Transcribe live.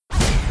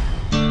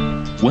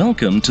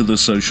Welcome to the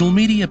Social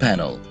Media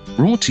Panel,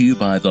 brought to you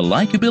by the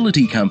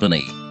Likeability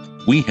Company.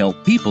 We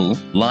help people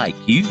like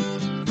you.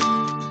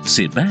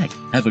 Sit back,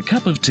 have a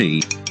cup of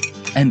tea,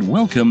 and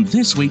welcome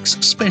this week's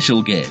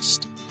special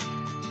guest.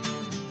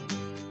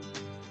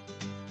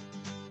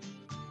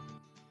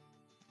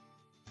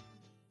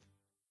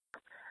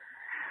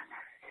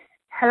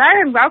 Hello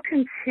and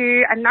welcome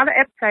to another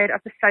episode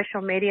of the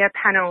Social Media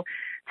Panel.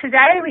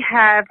 Today we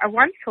have a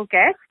wonderful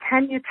guest,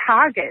 Tanya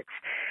Targett.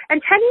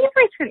 And Tanya,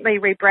 you've recently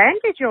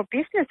rebranded your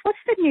business. What's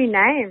the new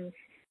name?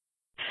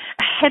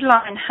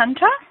 Headline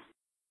Hunter.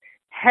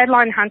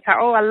 Headline Hunter.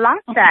 Oh, I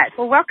love that.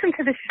 Well, welcome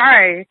to the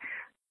show.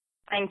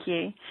 Thank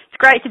you. It's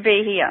great to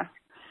be here.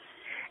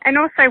 And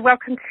also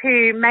welcome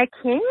to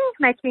Making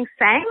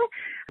Sang,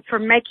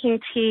 from Making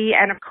Tea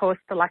and, of course,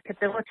 the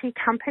Likeability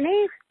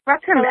Company.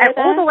 Welcome. Hello,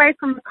 all the way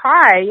from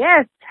Mackay.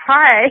 Yes.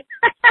 Hi.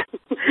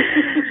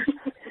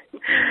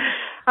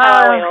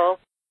 How are we all?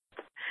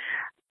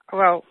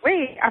 Well,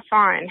 we are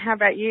fine. How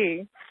about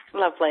you?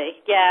 Lovely.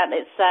 Yeah,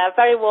 it's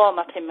very warm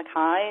up in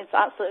Mackay. It's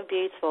absolutely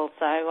beautiful,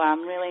 so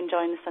I'm really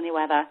enjoying the sunny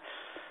weather.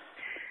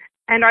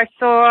 And I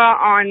saw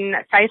on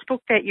Facebook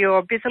that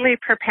you're busily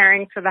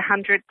preparing for the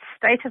 100th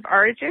state of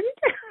origin.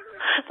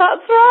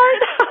 That's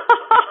right.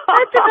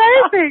 That's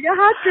amazing.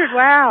 100,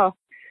 wow.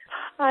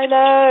 I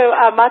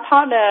know. My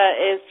partner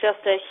is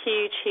just a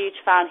huge,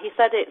 huge fan. He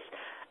said it's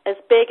as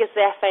big as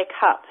the FA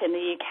Cup in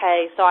the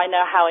UK, so I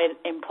know how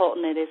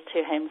important it is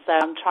to him. So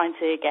I'm trying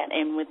to get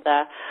in with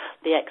the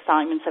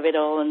excitement of it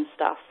all and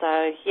stuff.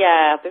 So,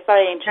 yeah, it'll be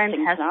very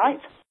interesting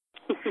tonight.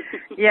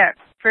 Yeah,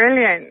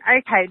 brilliant.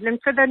 Okay, then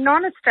for the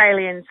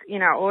non-Australians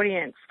in our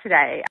audience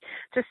today,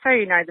 just so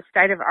you know, the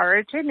state of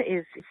origin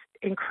is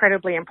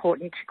incredibly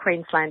important to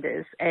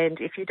Queenslanders. And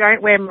if you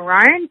don't wear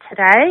maroon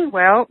today,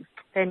 well,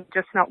 then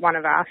just not one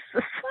of us.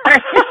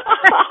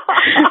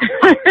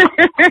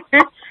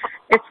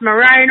 It's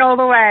maroon all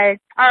the way.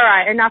 All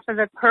right, enough of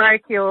the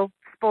parochial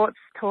sports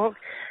talk.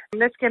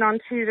 Let's get on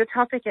to the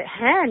topic at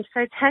hand.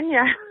 So,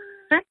 Tanya,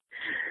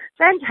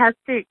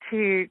 fantastic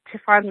to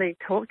finally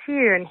talk to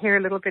you and hear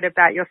a little bit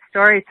about your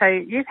story. So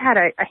you've had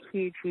a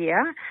huge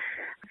year.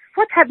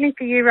 What's happening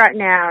for you right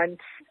now,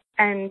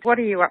 and what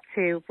are you up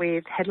to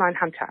with Headline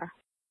Hunter?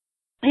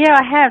 Yeah,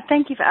 I have.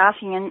 Thank you for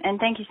asking, and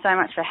thank you so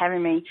much for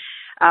having me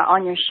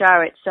on your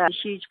show. It's a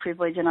huge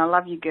privilege, and I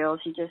love you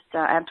girls. You're just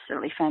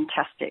absolutely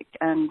fantastic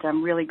and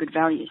really good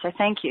value. So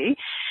thank you.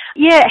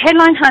 Yeah,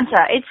 Headline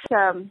Hunter.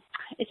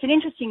 It's an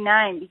interesting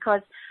name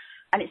because,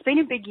 and it's been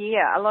a big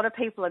year. A lot of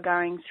people are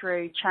going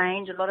through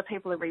change. A lot of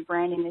people are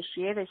rebranding this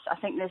year. I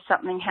think there's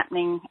something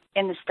happening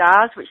in the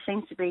stars, which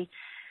seems to be.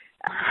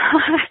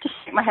 I have to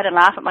shake my head and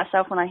laugh at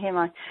myself when I hear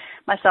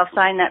myself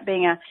saying that,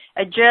 being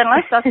a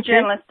journalist. Us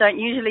journalists don't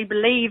usually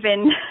believe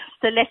in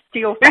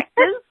celestial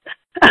factors,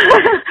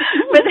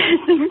 but there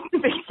seems to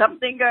be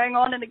something going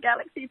on in a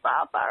galaxy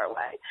far, far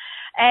away.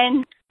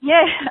 And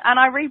yeah, and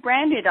I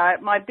rebranded.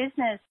 My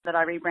business that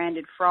I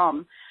rebranded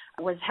from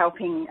was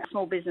helping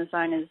small business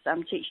owners,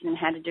 teaching them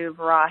how to do a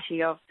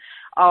variety of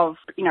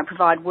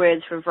provide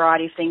words for a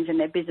variety of things in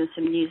their business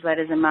and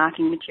newsletters and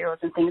marketing materials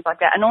and things like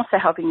that, and also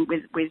helping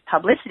with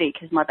publicity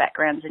because my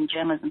background's in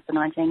journalism for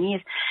 19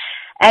 years.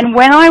 And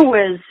when I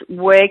was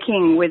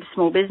working with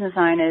small business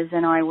owners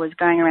and I was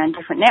going around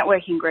different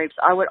networking groups,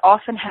 I would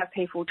often have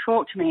people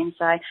talk to me and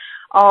say,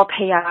 "Oh,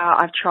 PR,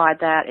 I've tried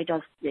that. It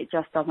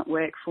just doesn't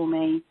work for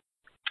me.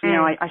 You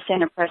know, I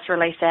sent a press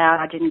release out.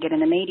 I didn't get in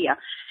the media."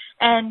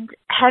 And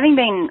having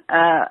been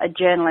a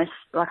journalist,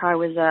 like I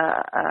was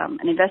an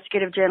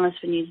investigative journalist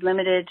for News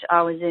Limited,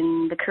 I was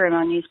in the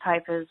Courier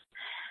newspapers,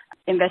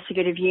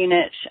 investigative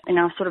unit, and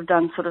I've sort of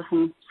done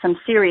some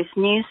serious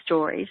news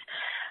stories.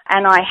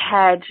 And I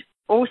had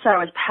also,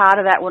 as part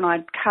of that, when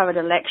I'd covered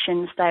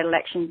elections, state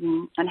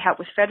elections, and helped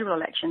with federal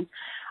elections,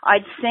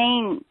 I'd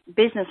seen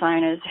business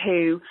owners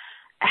who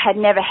had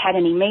never had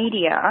any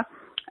media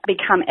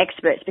become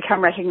experts,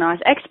 become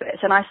recognised experts.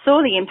 And I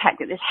saw the impact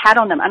that this had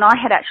on them, and I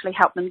had actually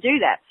helped them do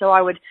that. So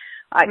I would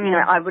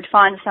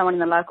find someone in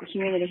the local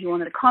community who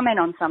wanted to comment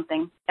on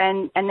something,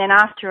 and then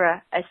after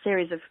a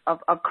series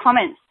of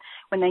comments,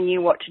 when they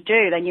knew what to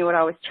do, they knew what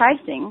I was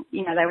chasing,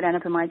 they would end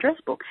up in my address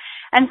book.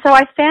 And so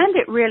I found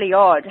it really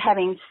odd,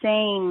 having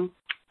seen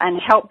and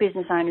helped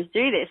business owners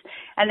do this,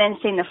 and then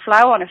seen the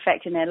flow-on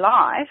effect in their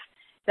life,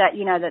 that,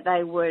 that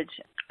they would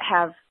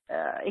have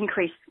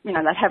increased, they'd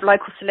have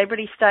local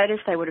celebrity status,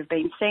 they would have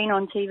been seen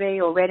on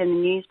TV or read in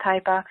the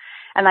newspaper,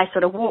 and they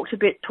sort of walked a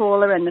bit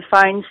taller and the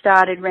phone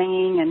started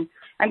ringing,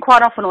 and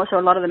quite often also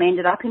a lot of them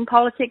ended up in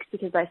politics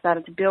because they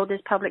started to build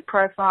this public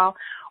profile,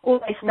 or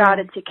they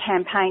started to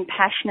campaign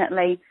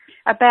passionately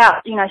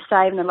about,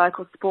 saving the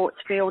local sports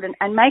field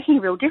and making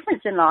a real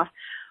difference in life.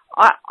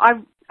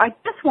 I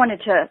just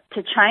wanted to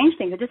change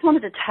things. I just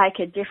wanted to take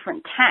a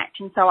different tact,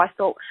 and so I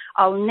thought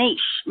I'll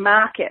niche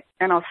market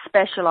and I'll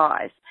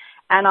specialise.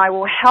 And I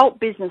will help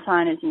business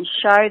owners and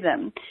show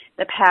them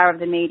the power of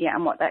the media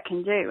and what that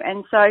can do.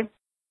 And so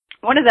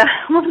one of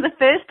the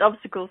first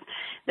obstacles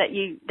that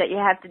you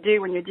have to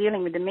do when you're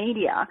dealing with the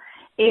media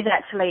is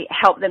actually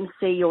help them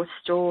see your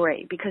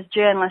story, because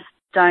journalists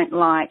don't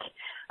like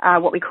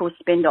what we call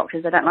spin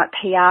doctors. They don't like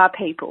PR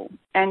people.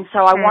 And so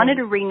I wanted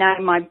to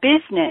rename my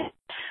business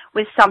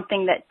with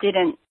something that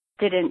didn't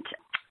say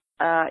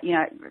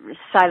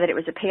that it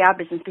was a PR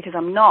business, because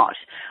I'm not.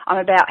 I'm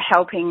about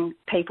helping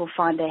people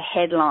find their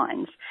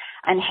headlines,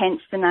 and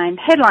hence the name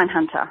Headline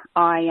Hunter.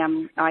 I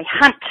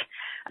hunt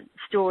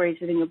stories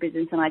within your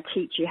business, and I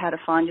teach you how to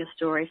find your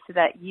story so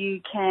that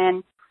you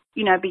can,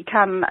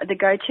 become the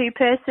go-to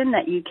person,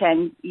 that you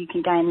can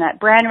gain that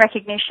brand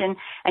recognition,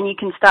 and you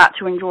can start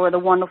to enjoy the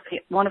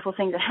wonderful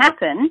things that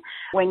happen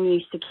when you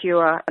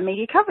secure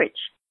media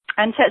coverage.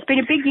 And so it's been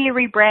a big year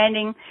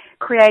rebranding,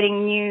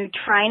 creating new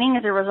training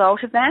as a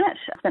result of that.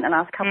 I spent the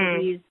last couple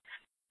of years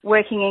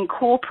working in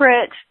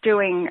corporate,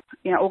 doing,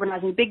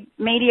 organising big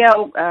media,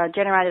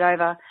 generated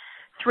over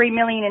 3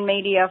 million in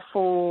media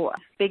for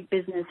big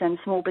business and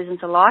small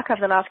business alike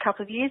over the last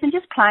couple of years, and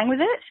just playing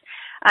with it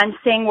and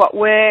seeing what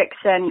works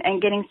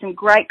and getting some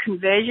great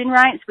conversion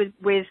rates with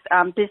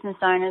business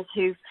owners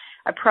who've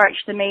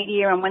approached the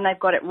media, and when they've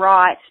got it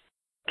right,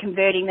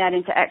 converting that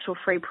into actual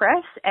free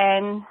press.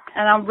 And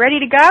I'm ready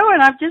to go,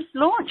 and I've just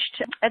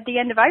launched at the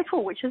end of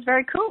April, which is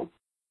very cool.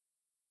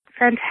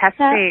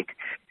 Fantastic.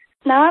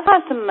 Now, I've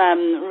had some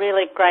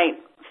really great,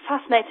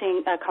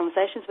 fascinating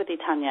conversations with you,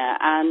 Tanya,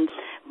 and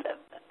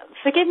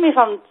forgive me if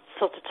I'm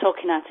sort of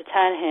talking out of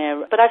turn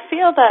here, but I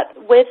feel that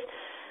with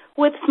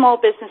small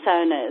business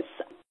owners,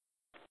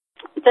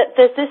 that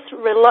there's this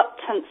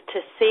reluctance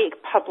to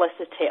seek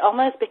publicity,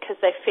 almost because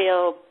they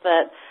feel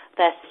that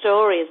their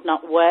story is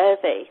not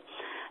worthy.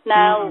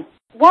 Now,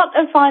 what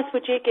advice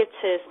would you give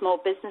to small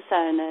business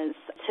owners,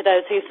 to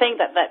those who think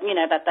that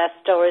their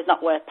story is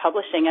not worth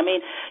publishing? I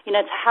mean,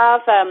 to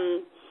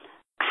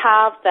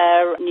have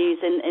their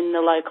news in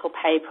the local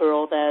paper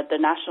or the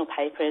national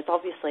paper is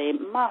obviously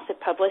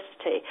massive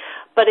publicity,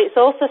 but it's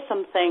also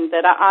something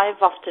that I've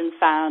often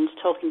found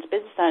talking to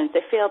business owners.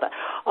 They feel that,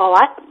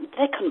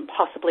 they couldn't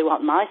possibly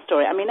want my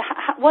story. I mean,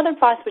 what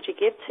advice would you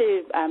give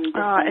to business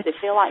owners who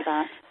feel like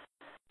that?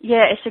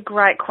 Yeah, it's a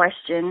great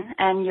question,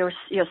 and you're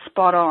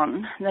spot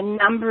on. The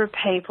number of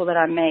people that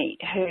I meet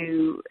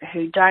who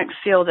don't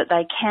feel that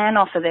they can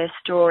offer their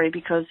story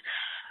because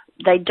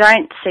they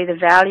don't see the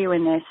value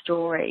in their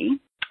story,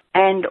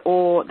 and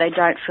or they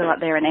don't feel like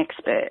they're an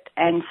expert.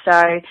 And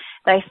so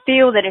they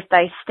feel that if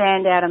they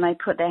stand out and they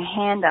put their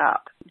hand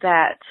up,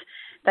 that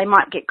they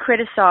might get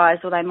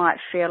criticised, or they might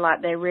feel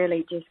like they're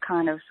really just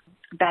kind of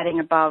batting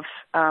above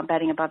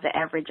the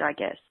average, I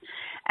guess.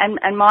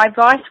 And my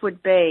advice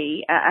would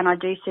be, and I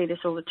do see this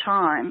all the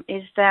time,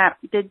 is that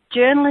the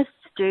journalists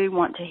do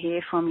want to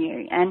hear from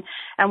you. And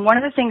one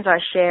of the things I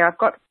share, I've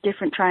got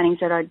different trainings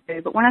that I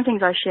do, but one of the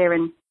things I share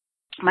in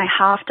my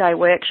half-day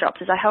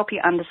workshops is I help you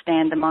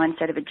understand the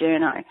mindset of a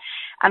journo.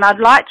 And I'd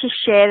like to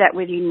share that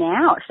with you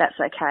now, if that's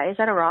okay. Is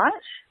that all right?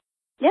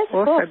 Yes,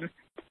 of course.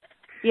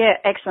 Yeah,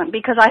 excellent.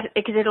 Because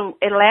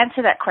it'll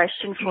answer that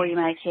question for you,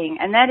 King.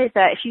 And that is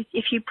that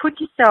if you put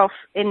yourself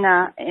in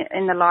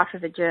the life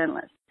of a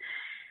journalist,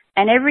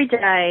 and every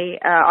day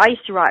I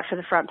used to write for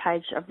the front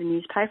page of the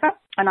newspaper,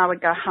 and I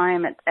would go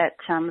home at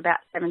about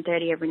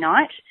 7:30 every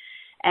night,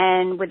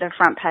 and with a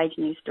front page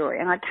news story.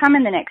 And I'd come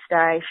in the next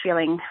day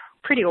feeling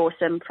pretty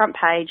awesome, front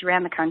page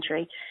around the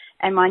country,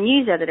 and my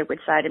news editor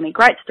would say to me,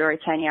 "Great story,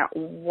 Tanya.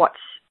 What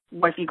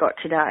have you got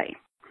today?"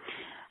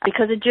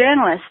 Because a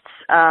journalist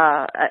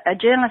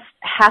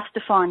has to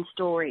find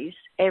stories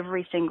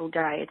every single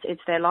day.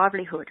 It's their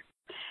livelihood.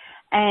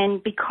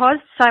 And because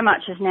so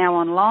much is now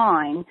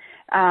online,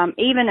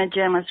 even a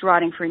journalist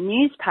writing for a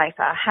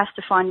newspaper has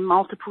to find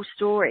multiple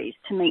stories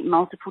to meet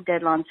multiple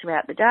deadlines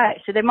throughout the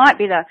day. So there might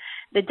be the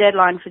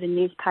deadline for the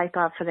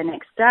newspaper for the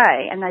next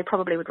day, and they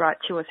probably would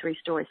write 2 or 3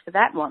 stories for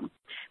that one.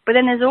 But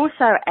then there's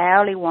also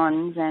hourly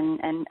ones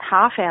and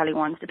half-hourly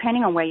ones,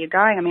 depending on where you're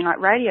going. I mean, like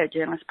radio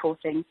journalists, poor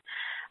things,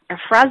 are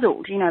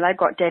frazzled. They've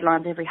got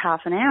deadlines every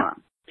half an hour.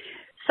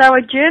 So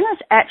a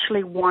journalist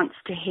actually wants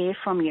to hear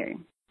from you.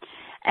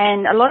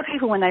 And a lot of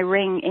people, when they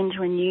ring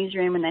into a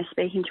newsroom and they're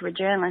speaking to a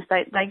journalist,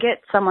 they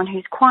get someone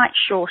who's quite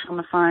short on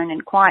the phone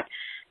and quite,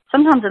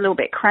 sometimes a little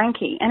bit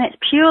cranky. And it's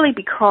purely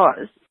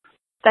because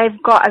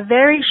they've got a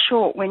very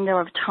short window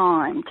of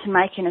time to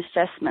make an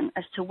assessment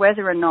as to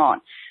whether or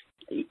not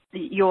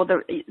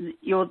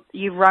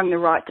you've rung the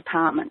right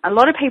department. A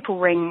lot of people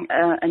ring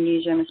a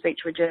newsroom and speak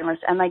to a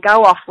journalist, and they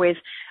go off with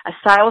a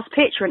sales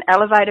pitch or an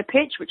elevator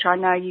pitch, which I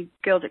know you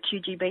girls at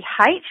QGB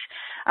hate,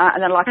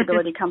 and the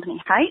likability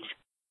company hate.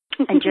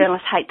 And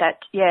journalists hate that.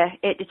 Yeah,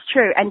 it's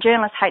true. And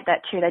journalists hate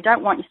that too. They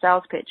don't want your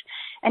sales pitch.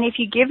 And if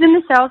you give them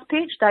the sales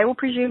pitch, they will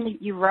presume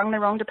that you've rung the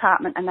wrong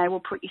department, and they will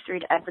put you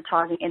through to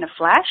advertising in a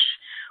flash,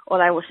 or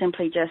they will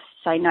simply just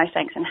say no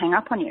thanks and hang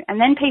up on you.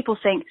 And then people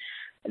think,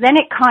 then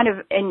it kind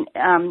of,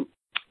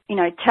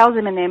 tells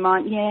them in their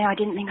mind, yeah, I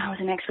didn't think I was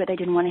an expert. They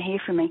didn't want to hear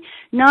from me.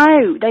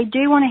 No, they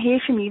do want to hear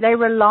from you. They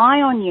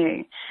rely on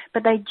you,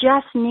 but they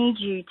just need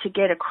you to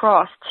get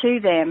across to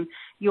them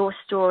your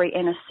story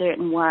in a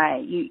certain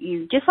way.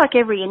 You just like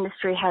every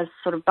industry has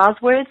sort of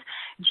buzzwords,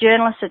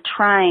 journalists are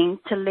trained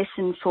to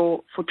listen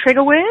for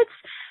trigger words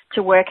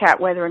to work out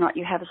whether or not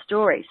you have a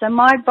story. So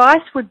my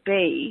advice would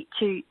be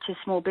to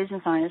small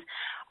business owners,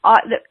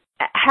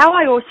 how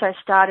I also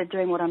started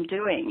doing what I'm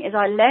doing is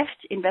I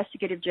left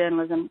investigative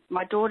journalism.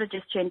 My daughter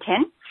just turned 10,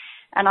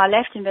 and I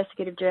left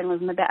investigative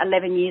journalism about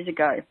 11 years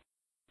ago.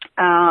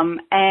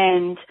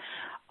 And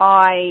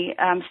I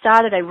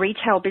started a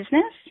retail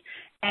business,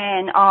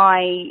 and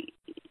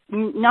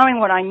knowing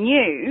what I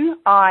knew,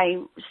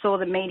 I saw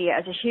the media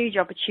as a huge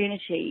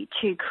opportunity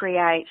to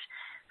create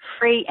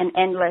free and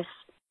endless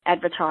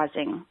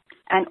advertising.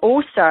 And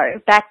also,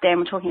 back then,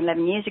 we're talking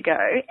 11 years ago,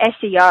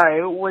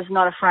 SEO was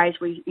not a phrase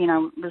was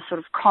sort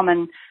of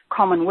common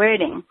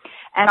wording.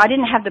 And I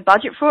didn't have the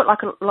budget for it,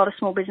 like a lot of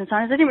small business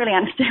owners. I didn't really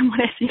understand what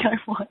SEO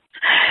was.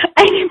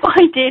 And if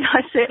I did,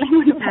 I certainly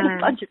wouldn't have had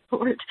a budget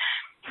for it.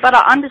 But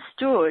I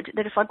understood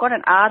that if I got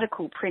an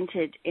article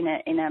printed in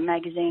a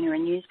magazine or a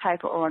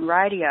newspaper or on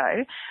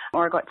radio,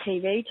 or I got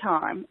TV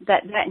time,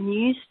 that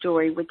news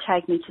story would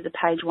take me to the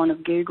page 1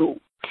 of Google.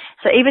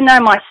 So even though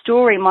my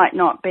story might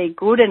not be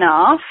good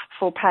enough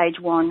for page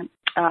 1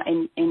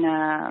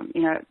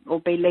 or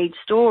be lead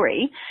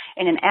story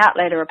in an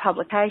outlet or a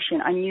publication,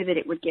 I knew that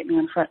it would get me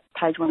on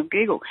page 1 of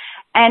Google.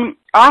 And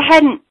all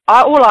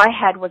I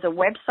had was a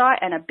website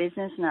and a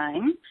business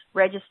name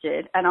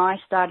registered, and I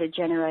started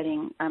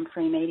generating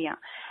free media.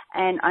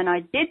 And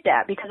I did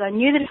that because I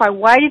knew that if I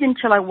waited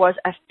until I was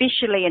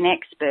officially an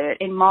expert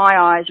in my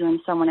eyes or in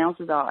someone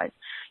else's eyes,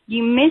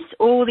 you miss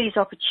all these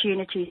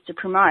opportunities to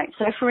promote.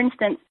 So, for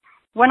instance,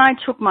 when I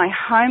took my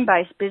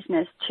home-based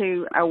business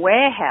to a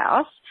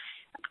warehouse,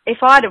 if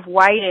I'd have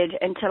waited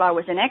until I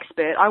was an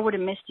expert, I would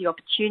have missed the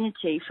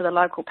opportunity for the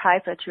local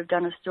paper to have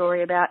done a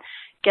story about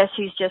guess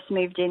who's just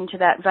moved into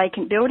that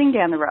vacant building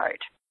down the road.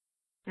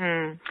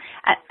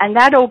 And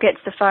that all gets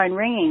the phone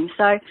ringing.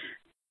 So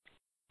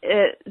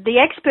the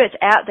experts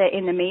out there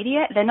in the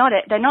media, they're not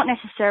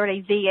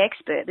necessarily the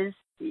expert.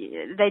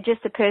 They're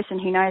just the person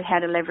who knows how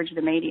to leverage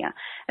the media.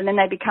 And then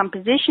they become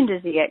positioned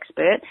as the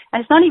expert. And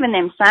it's not even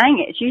them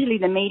saying it. It's usually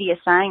the media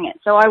saying it.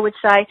 So I would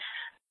say,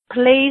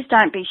 please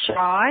don't be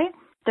shy.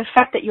 The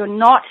fact that you're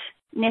not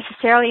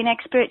necessarily an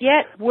expert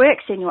yet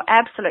works in your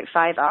absolute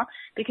favour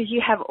because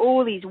you have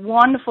all these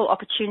wonderful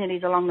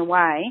opportunities along the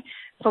way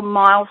for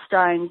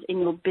milestones in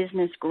your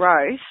business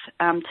growth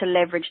to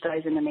leverage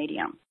those in the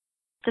media.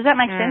 Does that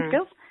make sense,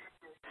 Bill?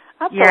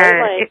 Yeah,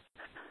 Absolutely.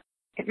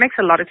 it makes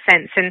a lot of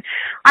sense. And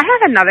I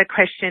have another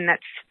question that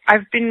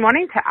I've been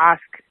wanting to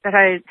ask that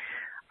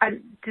I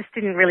just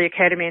didn't really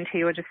occur to me until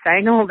you were just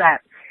saying all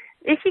that.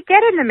 If you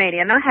get in the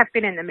media, and I have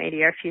been in the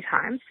media a few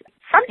times,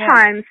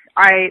 sometimes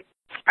I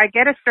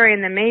get a story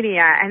in the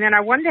media and then I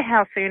wonder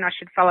how soon I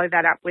should follow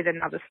that up with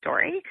another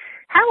story.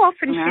 How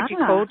often should you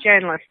call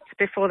journalists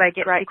before they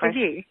get sick of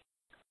you?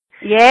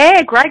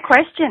 Yeah, great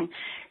question.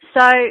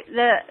 So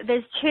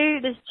there's two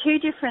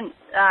different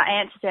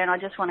answers there, and I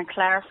just want to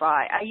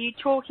clarify. Are you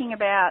talking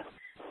about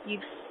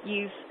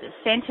you've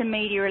sent a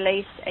media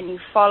release and you've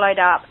followed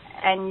up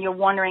and you're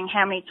wondering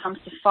how many times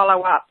to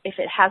follow up if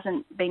it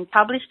hasn't been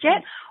published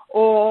yet?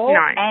 Or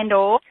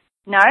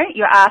no,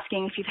 you're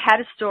asking if you've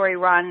had a story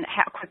run,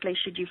 how quickly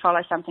should you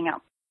follow something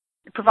up?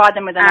 Provide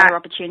them with another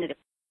opportunity.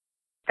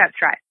 That's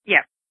right.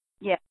 Yeah.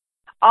 Yeah.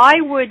 I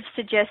would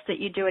suggest that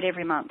you do it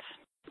every month.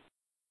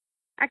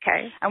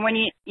 Okay. And when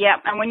you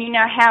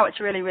know how, it's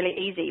really, really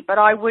easy. But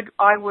I would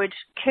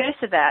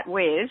cursor that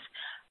with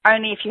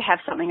only if you have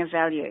something of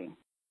value.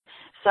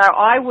 So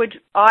I would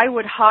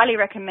highly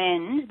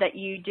recommend that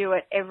you do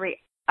it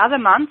every other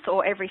month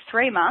or every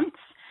 3 months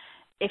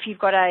if you've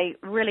got a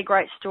really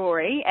great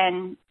story,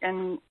 and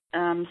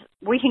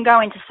we can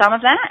go into some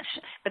of that,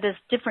 but there's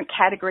different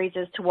categories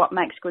as to what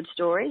makes good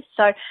stories.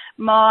 So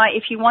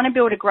if you want to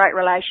build a great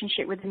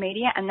relationship with the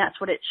media, and that's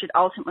what it should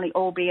ultimately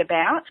all be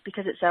about,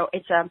 because it's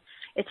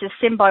a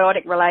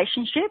symbiotic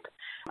relationship.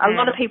 A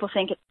lot of people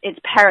think it's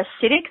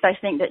parasitic. They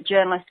think that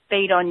journalists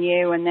feed on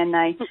you and then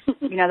they,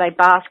 they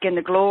bask in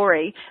the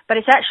glory. But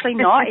it's actually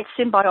not. It's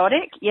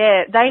symbiotic.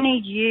 Yeah, they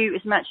need you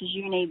as much as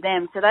you need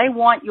them. So they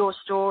want your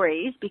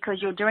stories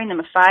because you're doing them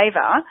a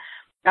favour,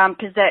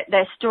 because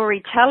they're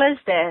storytellers,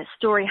 they're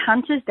story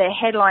hunters, they're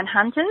headline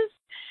hunters,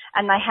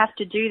 and they have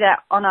to do that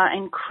on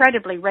an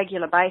incredibly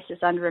regular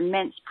basis under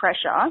immense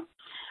pressure.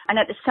 And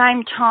at the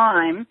same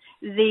time,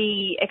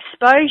 the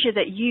exposure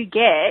that you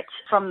get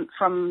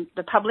from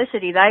the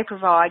publicity they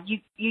provide,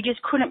 you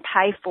just couldn't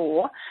pay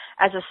for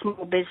as a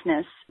small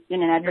business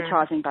in an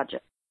advertising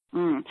budget.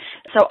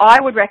 So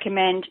I would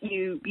recommend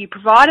you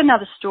provide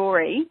another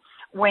story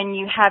when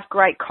you have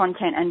great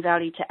content and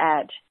value to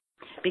add,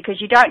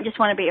 because you don't just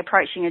want to be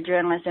approaching a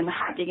journalist and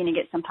hope you're going to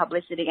get some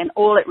publicity, and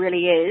all it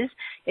really is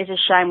a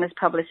shameless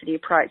publicity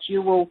approach.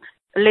 You will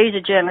lose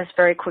a journalist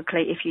very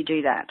quickly if you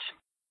do that.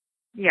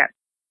 Yeah.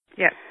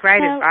 Yeah,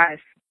 great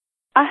advice.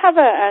 I have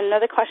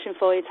another question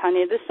for you,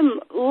 Tanya. There's some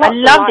lots of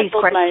light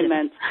bulb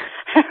moments.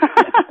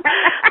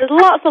 There's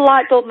lots of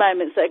light bulb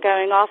moments that are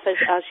going off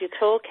as you're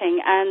talking.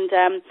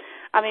 And,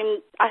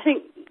 I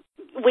think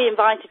we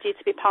invited you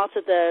to be part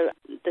of the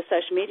the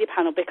social media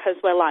panel because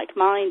we're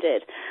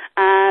like-minded.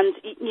 And,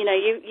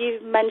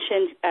 you've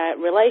mentioned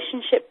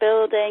relationship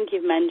building,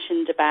 you've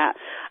mentioned about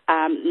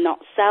not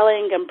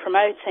selling and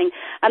promoting,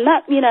 and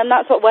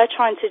that's what we're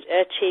trying to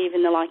achieve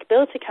in the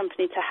Likeability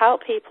Company, to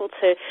help people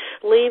to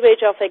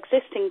leverage off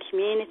existing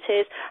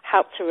communities,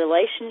 help to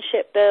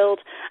relationship build,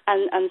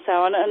 and so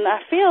on. And I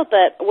feel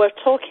that we're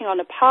talking on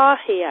a par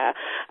here.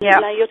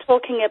 Yep. Now, you're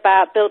talking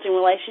about building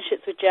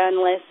relationships with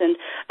journalists and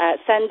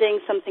sending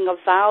something of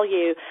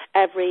value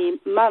every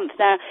month.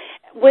 Now,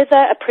 with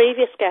a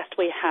previous guest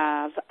we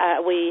had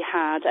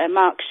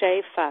Mark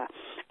Schaefer.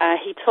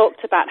 He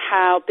talked about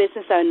how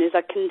business owners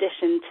are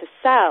conditioned to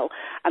sell,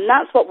 and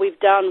that's what we've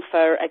done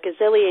for a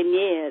gazillion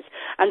years.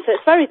 And so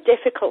it's very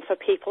difficult for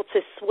people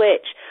to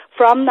switch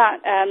from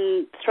that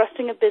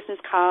thrusting of business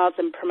cards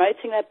and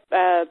promoting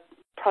their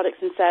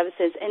products and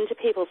services into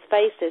people's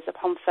faces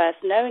upon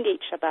first knowing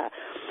each other.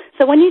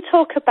 So when you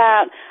talk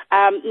about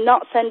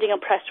not sending a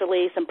press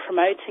release and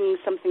promoting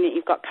something that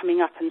you've got coming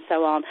up and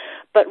so on,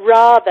 but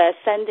rather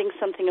sending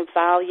something of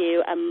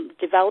value and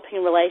developing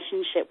a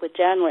relationship with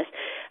journalists,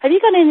 have you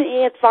got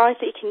any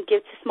advice that you can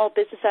give to small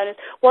business owners?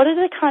 What are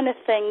the kind of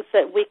things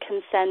that we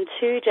can send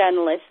to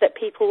journalists that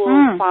people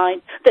will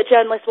find, that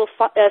journalists will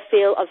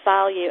feel of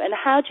value? And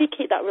how do you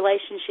keep that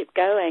relationship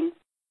going?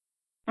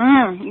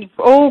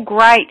 All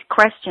great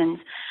questions,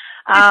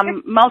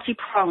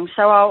 multi-pronged.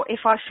 So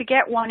if I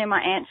forget one in my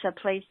answer,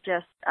 please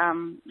just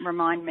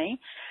remind me.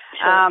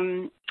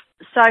 Sure.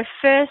 So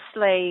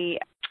firstly,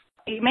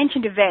 you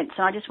mentioned events,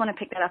 and I just want to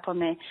pick that up on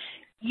there.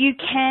 You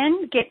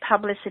can get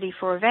publicity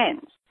for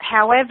events.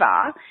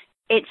 However,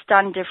 it's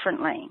done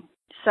differently.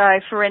 So,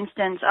 for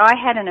instance, I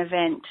had an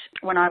event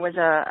when I was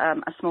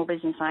a small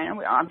business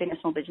owner. I've been a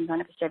small business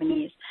owner for 7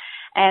 years.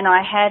 And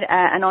I had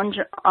an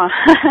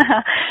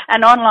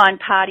online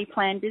party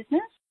plan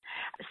business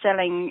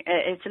selling.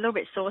 It's a little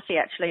bit saucy,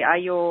 actually. Are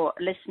your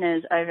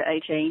listeners over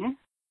 18?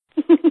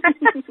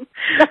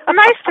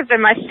 Most of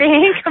them, I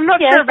think. I'm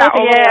not sure about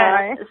all of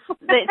them.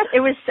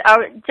 It was.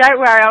 Don't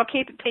worry, I'll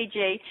keep it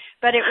PG.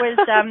 But it was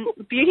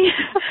beauty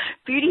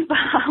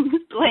balms,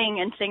 bling,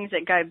 and things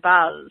that go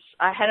buzz.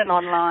 I had an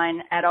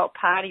online adult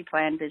party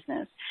plan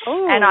business,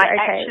 and I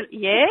actually,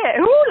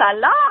 ooh la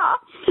la,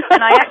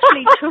 and I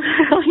actually took.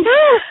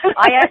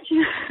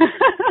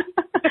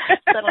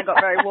 Suddenly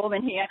got very warm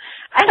in here,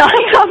 and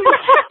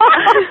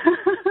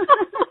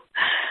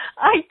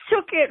I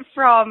took it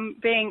from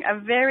being a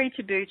very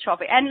taboo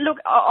topic. And look,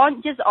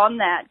 on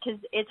that, because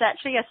it's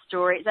actually a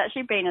story. It's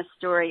actually been a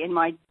story in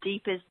my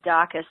deepest,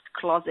 darkest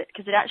closet,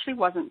 because it actually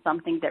wasn't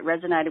something that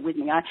resonated with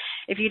me.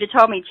 If you'd have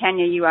told me,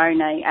 Tanya, you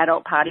own a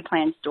adult party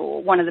plan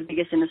store, one of the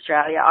biggest in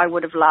Australia, I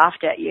would have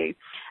laughed at you.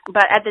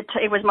 But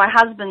it was my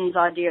husband's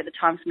idea at the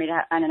time for me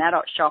to own an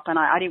adult shop, and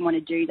I didn't want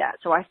to do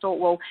that. So I thought,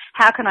 well,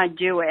 how can I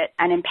do it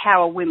and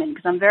empower women?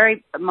 Because I'm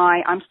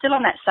still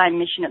on that same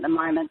mission at the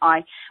moment.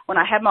 When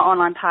I had my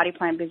online party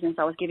plan business,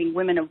 I was giving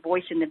women a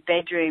voice in the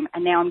bedroom,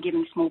 and now I'm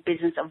giving small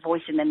business a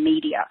voice in the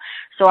media.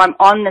 So I'm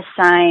on the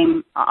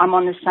same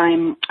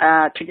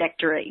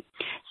trajectory.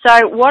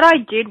 So what I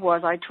did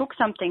was I took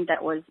something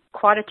that was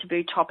quite a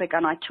taboo topic,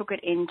 and I took it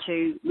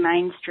into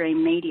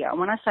mainstream media. And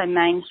when I say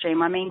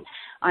mainstream, I mean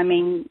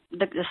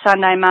the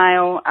Sunday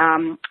Mail,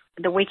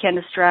 the Weekend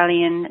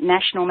Australian,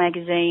 National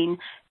Magazine,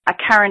 a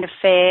current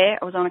affair.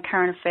 I was on a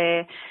current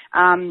affair.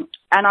 And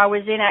I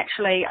was in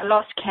actually, I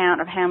lost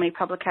count of how many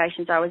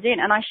publications I was in.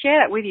 And I share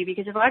that with you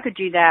because if I could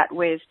do that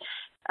with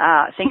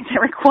things that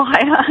require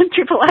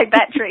AAA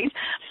batteries,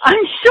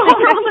 I'm sure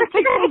all the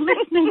people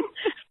listening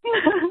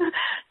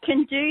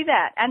can do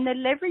that. And the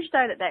leverage,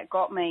 though, that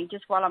got me,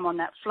 just while I'm on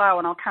that flow,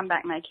 and I'll come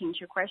back making to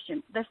your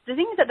question, the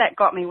things that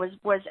got me was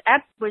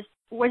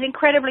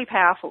incredibly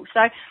powerful.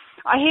 So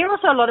I hear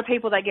also a lot of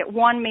people, they get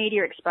one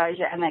media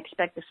exposure and they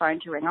expect the phone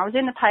to ring. I was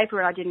in the paper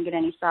and I didn't get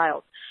any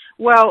sales.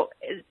 Well,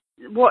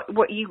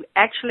 what you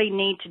actually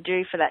need to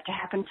do for that to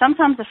happen,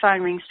 sometimes the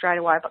phone rings straight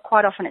away, but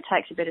quite often it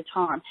takes a bit of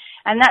time.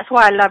 And that's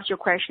why I loved your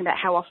question about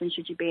how often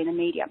should you be in the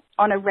media.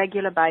 On a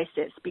regular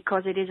basis,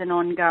 because it is an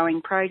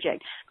ongoing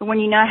project. But when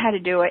you know how to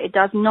do it, it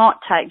does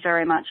not take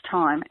very much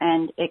time,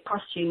 and it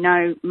costs you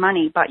no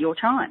money but your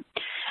time.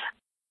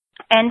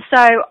 And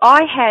so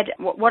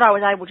what I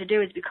was able to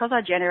do is, because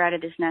I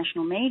generated this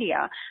national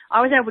media,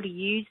 I was able to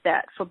use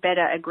that for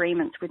better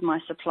agreements with my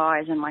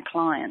suppliers and my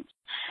clients.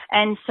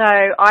 And so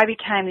I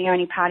became the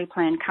only party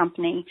plan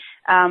company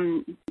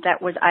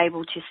that was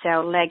able to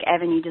sell Leg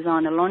Avenue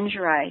designer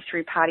lingerie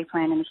through Party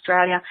Plan in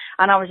Australia.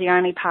 And I was the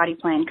only party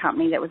plan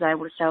company that was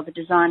able to sell the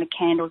designer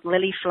candles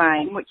Lily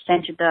Flame, which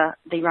centred the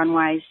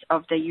runways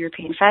of the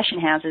European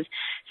fashion houses,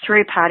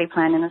 through Party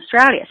Plan in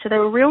Australia. So there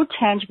were real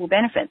tangible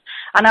benefits.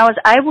 And I was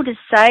able to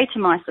say to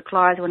my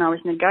suppliers when I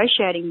was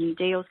negotiating new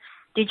deals,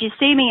 did you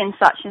see me in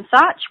such and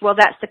such? Well,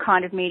 that's the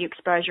kind of media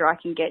exposure I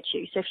can get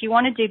you. So if you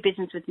want to do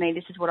business with me,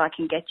 this is what I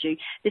can get you.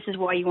 This is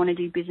why you want to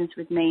do business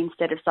with me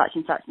instead of such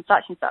and such and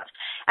such and such.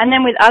 And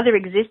then with other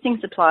existing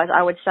suppliers,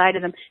 I would say to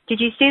them, did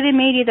you see the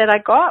media that I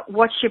got?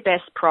 What's your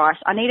best price?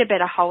 I need a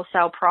better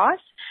wholesale price.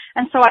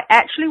 And so I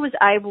actually was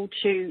able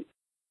to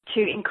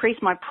to increase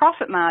my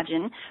profit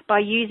margin by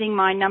using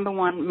my number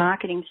one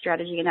marketing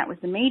strategy, and that was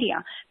the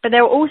media. But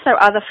there were also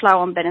other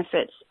flow-on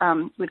benefits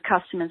with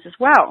customers as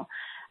well.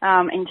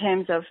 In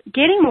terms of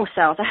getting more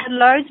sales. I had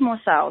loads more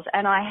sales,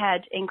 and I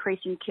had increase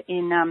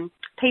in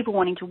people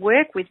wanting to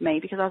work with me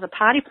because I was a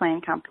party plan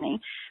company.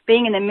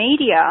 Being in the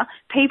media,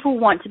 people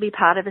want to be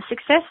part of a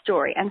success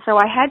story, and so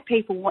I had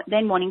people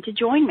then wanting to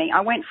join me.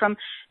 I went from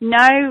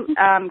no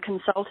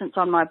consultants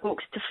on my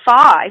books to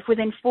 5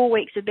 within 4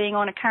 weeks of being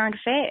on A Current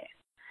Affair.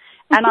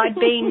 And I'd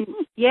been,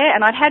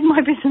 and I'd had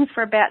my business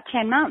for about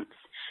 10 months.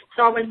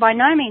 So I was by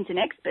no means an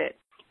expert.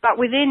 But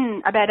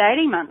within about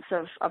 18 months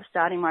of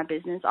starting my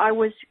business, I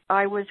was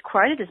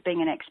quoted as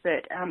being an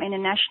expert in a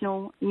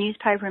national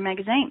newspaper and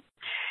magazine.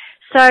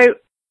 So,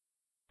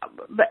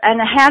 and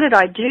how did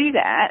I do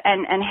that?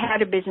 And how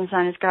do business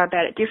owners go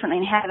about it differently?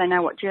 And how do they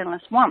know what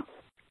journalists want?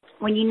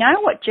 When you know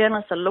what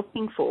journalists are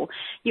looking for,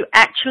 you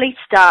actually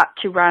start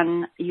to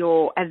run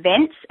your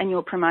events and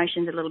your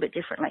promotions a little bit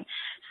differently.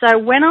 So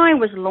when I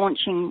was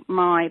launching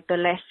my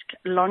burlesque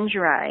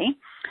lingerie,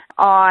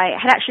 I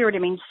had actually already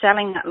been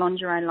selling that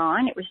lingerie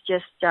line. It was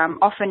just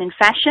often in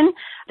fashion.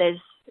 There's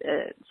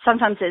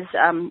sometimes there's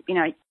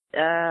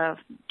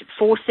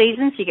 4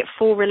 seasons, you get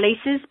 4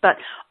 releases, but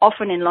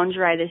often in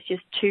lingerie there's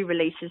just 2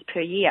 releases per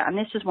year. And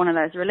this was one of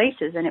those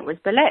releases, and it was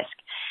burlesque.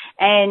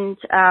 And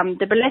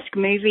the burlesque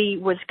movie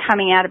was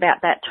coming out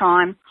about that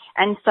time,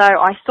 and so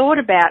I thought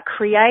about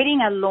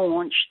creating a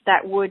launch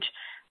that would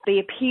be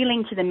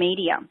appealing to the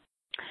media.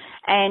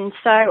 And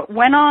so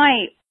when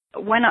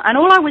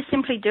all I was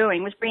simply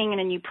doing was bringing in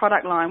a new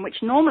product line, which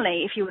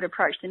normally, if you would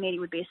approach the media,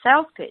 would be a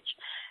sales pitch.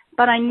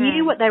 But I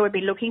knew what they would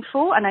be looking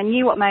for, and I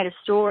knew what made a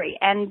story.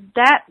 And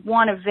that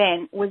one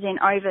event was in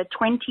over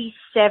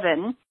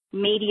 27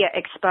 media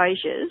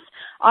exposures.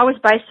 I was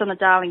based on the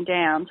Darling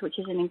Downs, which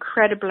is an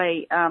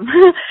incredibly,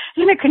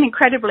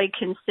 incredibly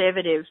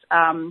conservative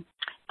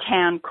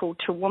town called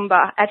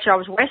Toowoomba. Actually, I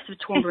was west of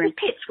Toowoomba in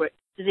Pitts, which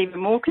is even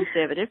more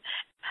conservative.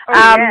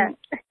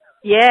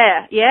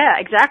 Yeah,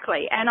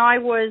 exactly. And I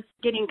was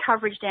getting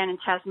coverage down in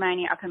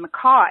Tasmania, up in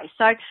Mackay.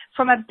 So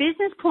from a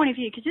business point of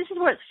view, because this is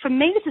what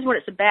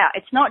it's about.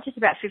 It's not just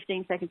about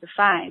 15 seconds of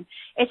fame.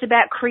 It's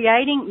about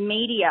creating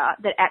media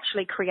that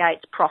actually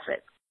creates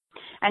profits.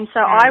 And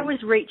so I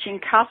was reaching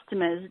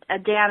customers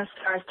down as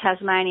far as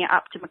Tasmania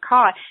up to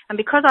Mackay. And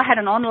because I had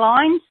an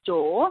online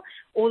store,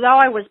 although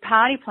I was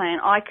party plan,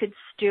 I could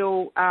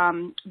still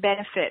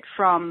benefit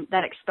from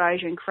that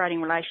exposure and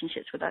creating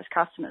relationships with those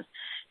customers.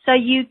 So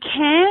you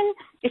can,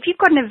 if you've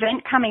got an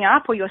event coming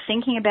up or you're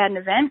thinking about an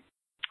event,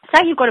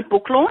 say you've got a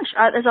book launch.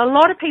 There's a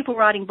lot of people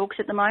writing books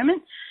at the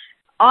moment.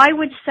 I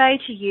would say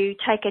to you,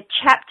 take a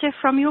chapter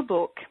from your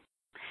book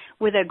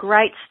with a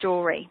great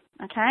story,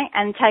 okay,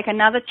 and take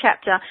another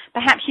chapter.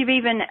 Perhaps you've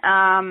even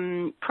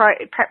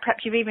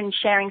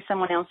sharing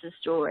someone else's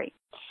story.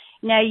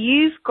 Now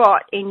you've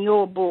got in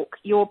your book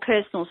your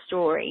personal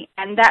story,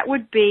 and that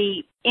would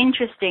be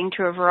interesting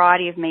to a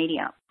variety of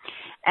media.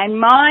 And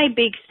my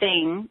big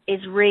thing is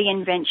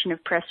reinvention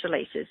of press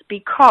releases,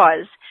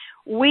 because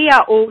we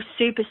are all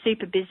super,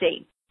 super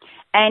busy.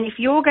 And if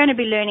you're going to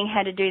be learning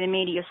how to do the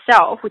media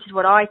yourself, which is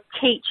what I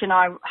teach and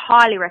I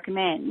highly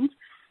recommend,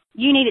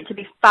 you need it to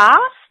be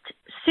fast,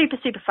 super,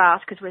 super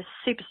fast, because we're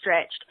super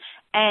stretched,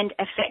 and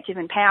effective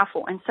and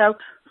powerful. And so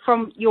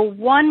from your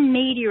one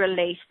media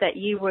release that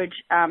you would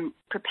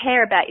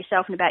prepare about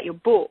yourself and about your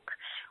book,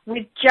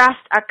 with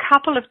just a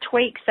couple of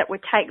tweaks that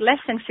would take less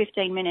than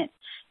 15 minutes,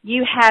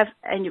 you have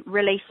a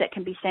release that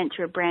can be sent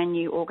to a brand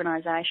new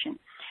organisation.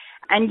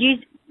 And you,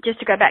 just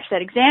to go back to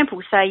that example,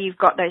 say you've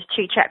got those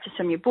 2 chapters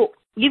from your book.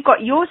 You've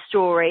got your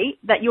story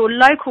that your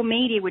local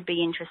media would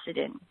be interested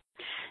in.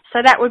 So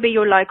that would be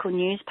your local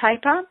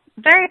newspaper,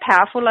 very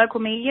powerful local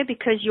media,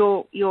 because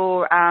your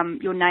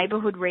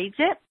neighbourhood reads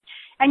it.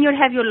 And you'd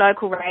have your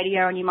local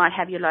radio, and you might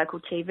have your local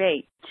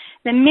TV.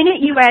 The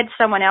minute you add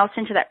someone else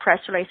into that press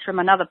release from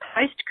another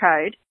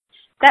postcode,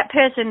 that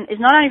person is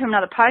not only from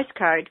another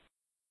postcode,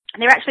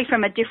 they're actually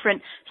from a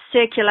different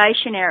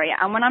circulation area.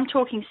 And when I'm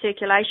talking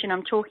circulation,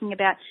 I'm talking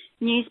about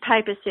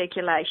newspaper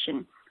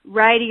circulation,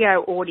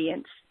 radio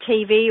audience,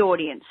 TV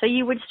audience. So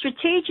you would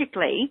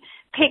strategically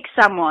pick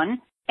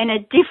someone in a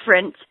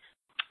different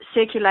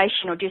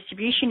circulation or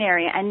distribution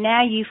area, and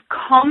now you've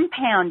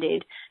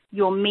compounded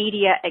your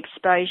media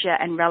exposure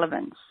and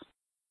relevance.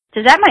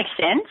 Does that make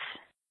sense?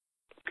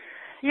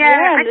 Yeah,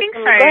 I think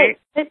so. Great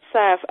tips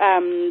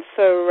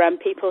for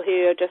people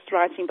who are just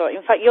writing books.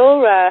 In fact,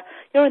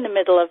 you're in the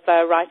middle of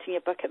writing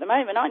your book at the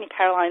moment, aren't you,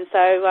 Caroline? So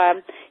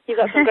you've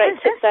got some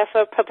great tips there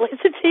for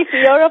publicity for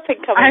your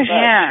up-and-coming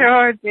book.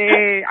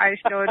 I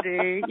sure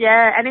do.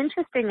 Yeah, and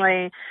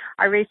interestingly,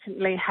 I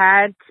recently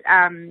had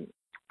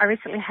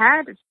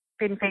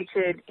been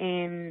featured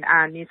in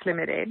News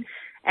Limited.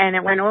 And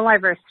it went all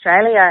over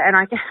Australia, and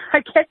I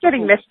kept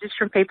getting messages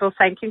from people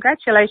saying,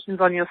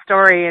 congratulations on your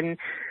story, and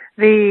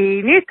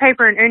the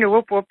newspaper in Una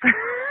Whoop Whoop.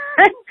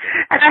 And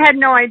I had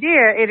no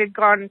idea it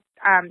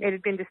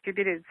had been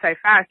distributed so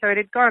far. So it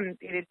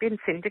had been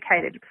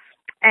syndicated.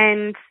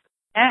 And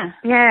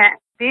yeah,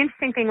 the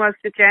interesting thing was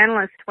the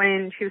journalist,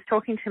 when she was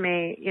talking to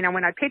me, you know,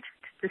 when I pitched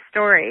the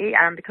story,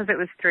 because it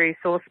was through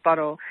Source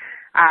Bottle,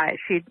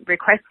 she'd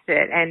requested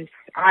it, and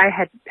I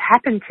had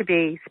happened to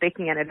be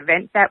speaking at an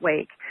event that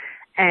week,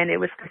 and it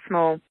was for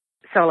small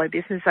solo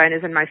business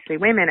owners and mostly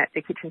women at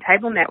the Kitchen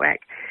Table Network.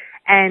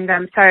 And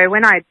so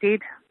when I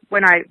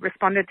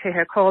responded to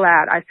her call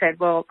out, I said,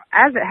 well,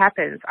 as it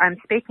happens, I'm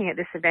speaking at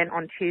this event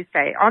on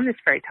Tuesday on this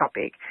very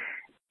topic.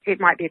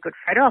 It might be a good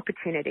photo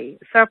opportunity.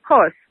 So, of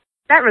course,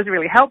 that was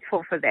really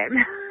helpful for them,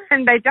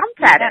 and they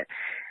jumped at it.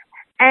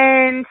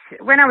 And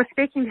when I was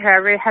speaking to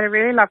her, we had a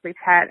really lovely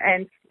chat,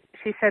 and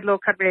she said,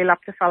 look, I'd really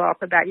love to follow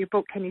up about your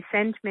book. Can you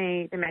send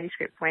me the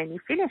manuscript when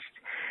you're finished?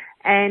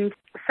 And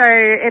so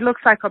it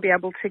looks like I'll be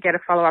able to get a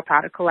follow-up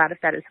article out of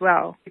that as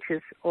well, which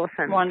is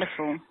awesome.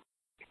 Wonderful.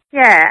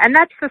 Yeah, and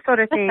that's the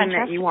sort of That's thing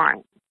fantastic. that you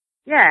want.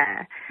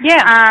 Yeah.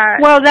 Yeah.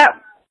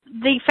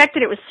 The fact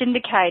that it was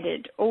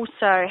syndicated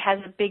also has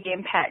a big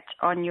impact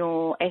on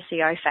your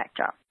SEO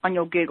factor, on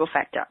your Google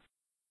factor.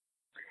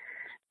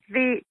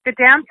 The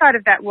downside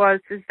of that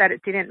is that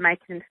it didn't make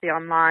it into the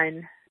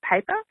online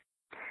paper,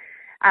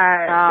 which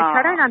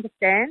I don't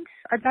understand.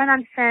 I don't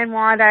understand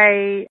why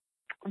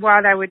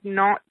they would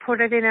not put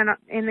it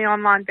in the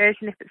online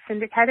version if it's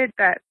syndicated,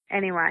 but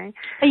anyway.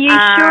 Are you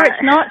sure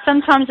it's not?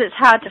 Sometimes it's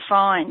hard to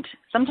find.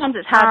 Sometimes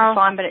it's hard to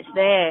find, but it's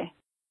there.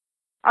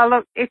 Oh,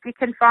 look, if you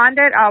can find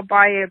it, I'll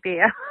buy you a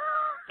beer.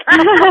 Send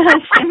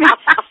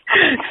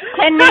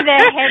me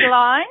the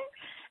headline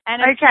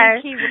and a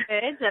few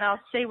keywords, and I'll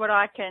see what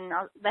I can.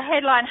 The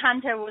headline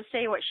hunter will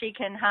see what she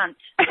can hunt.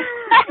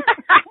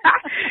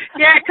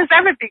 Yeah, because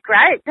that would be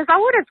great, because I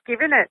would have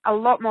given it a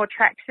lot more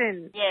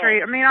traction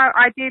through. I mean,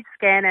 I did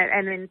scan it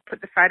and then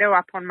put the photo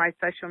up on my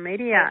social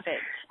media.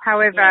 Perfect.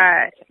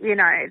 However, you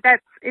know,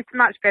 it's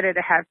much better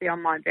to have the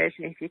online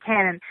version if you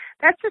can. And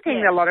that's the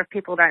thing that a lot of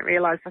people don't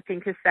realise, I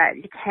think, is that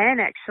you can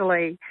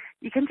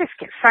just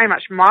get so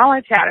much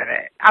mileage out of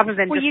it other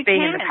than just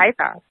being in the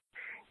paper.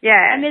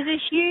 Yeah. And there's a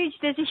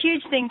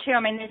huge thing too. I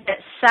mean, there's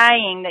that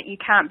saying that you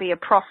can't be a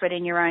prophet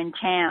in your own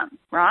town,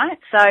 right?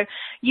 So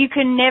you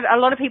can never, a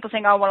lot of people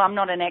think, oh, well, I'm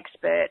not an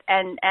expert.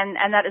 And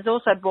that is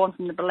also born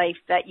from the belief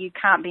that you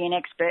can't be an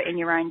expert in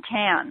your own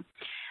town.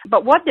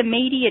 But what the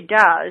media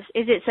does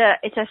is it's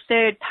a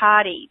third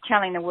party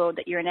telling the world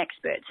that you're an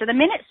expert. So the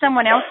minute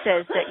someone else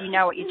says that you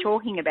know what you're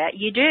talking about,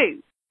 you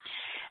do.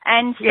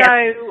 And so,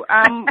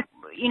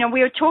 you know,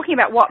 we were talking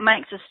about what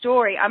makes a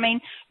story. I mean,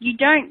 you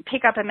don't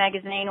pick up a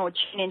magazine or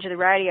tune into the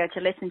radio to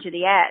listen to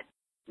the ad,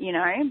 you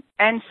know.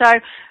 And so,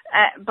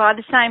 by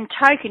the same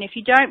token, if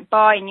you don't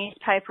buy a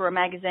newspaper or a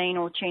magazine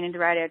or tune into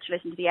the radio to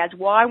listen to the ads,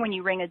 why, when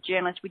you ring a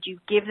journalist, would you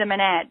give them an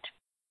ad?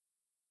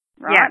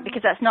 Right? Yeah.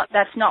 Because that's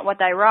not what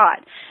they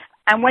write.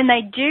 And when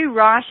they do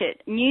write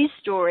it, news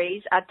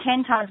stories are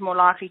 10 times more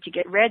likely to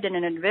get read than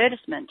an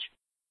advertisement.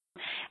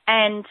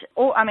 And,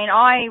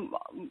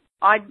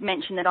 I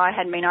mentioned that I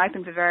hadn't been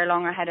open for very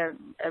long. I had a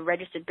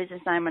registered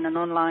business name and an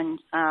online,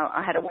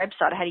 I had a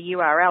website, I had a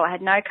URL, I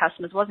had no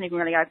customers, wasn't even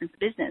really open for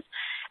business.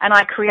 And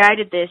I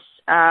created this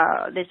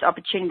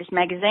opportunity, this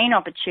magazine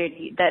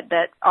opportunity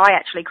that I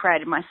actually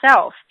created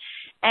myself.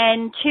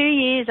 And 2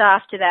 years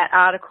after that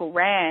article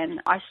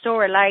ran, I saw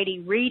a lady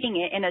reading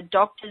it in a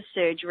doctor's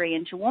surgery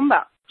in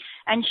Toowoomba.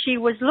 And she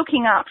was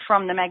looking up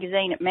from the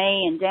magazine at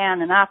me and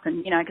down and up,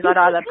 and, you know, because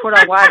I'd either put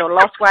on weight or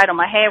lost weight, or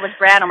my hair was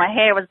brown or my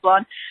hair was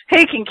blonde.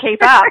 Who can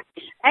keep up?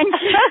 And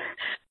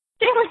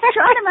she was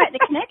trying to make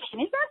the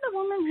connection. Is that the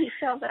woman who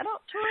sells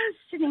adult toys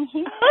sitting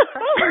here across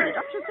from the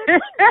doctor's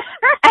surgery?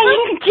 And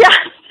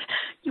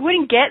you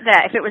wouldn't get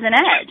that if it was an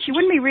ad. She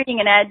wouldn't be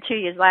reading an ad 2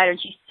 years later,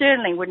 and she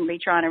certainly wouldn't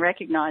be trying to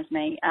recognise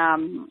me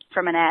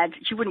from an ad.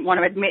 She wouldn't want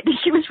to admit that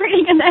she was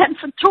reading an ad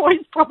for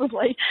toys,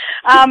 probably.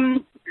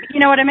 You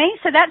know what I mean?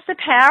 So that's the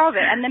power of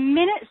it. And the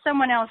minute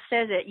someone else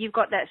says it, you've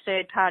got that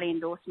third-party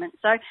endorsement.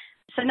 So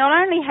not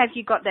only have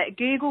you got that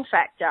Google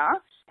factor,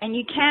 and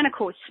you can, of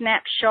course,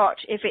 snapshot.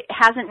 If it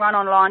hasn't run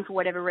online for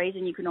whatever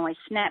reason, you can always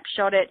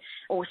snapshot it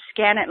or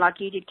scan it like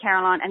you did,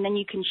 Caroline, and then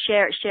you can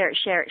share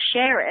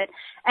it.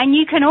 And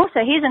you can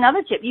also, here's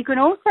another tip, you can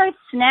also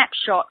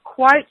snapshot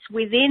quotes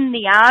within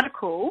the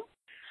article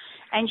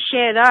and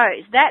share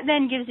those. That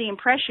then gives the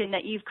impression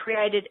that you've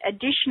created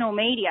additional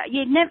media.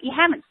 You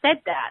haven't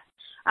said that.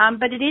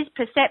 But it is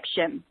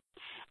perception.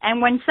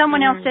 And when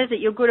someone else says that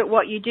you're good at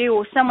what you do,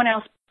 or someone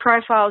else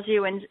profiles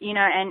you and, you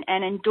know,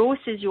 and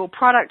endorses your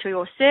product or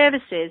your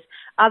services,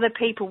 other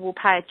people will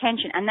pay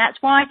attention. And that's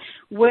why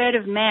word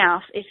of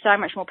mouth is so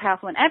much more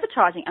powerful than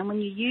advertising. And when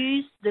you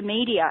use the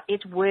media,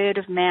 it's word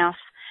of mouth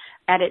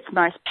at its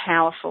most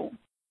powerful.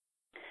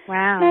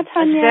 Wow. Now,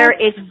 Tanya,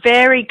 it's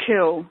very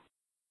cool.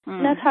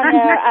 Now,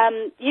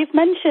 Tanya, you've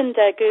mentioned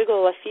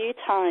Google a few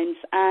times,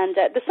 and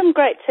there's some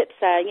great tips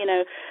there, you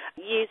know,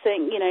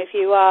 using, you know, if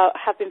you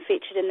have been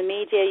featured in the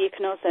media, you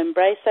can also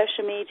embrace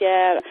social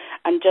media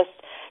and just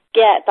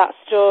get that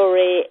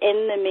story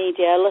in the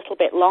media a little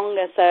bit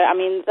longer. So, I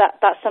mean,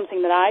 that's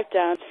something that I've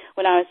done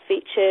when I was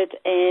featured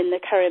in the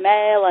Courier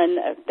Mail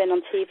and been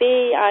on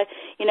TV. I,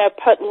 you know,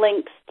 put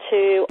links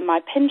to my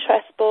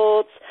Pinterest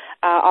boards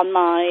on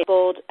my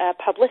board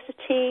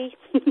publicity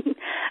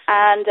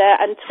and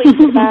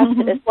tweeted about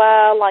it as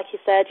well. Like you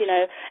said,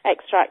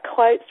 extract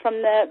quotes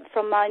from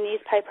my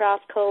newspaper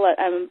article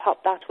and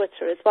pop that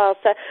Twitter as well.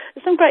 So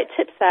there's some great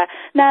tips there.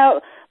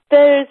 Now,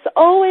 there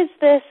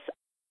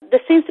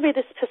seems to be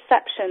this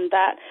perception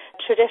that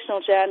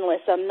traditional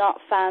journalists are not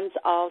fans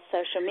of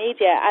social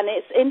media, and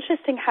it's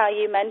interesting how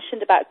you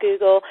mentioned about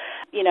Google,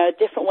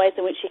 different ways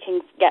in which you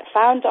can get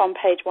found on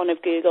page one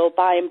of Google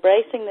by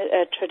embracing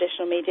the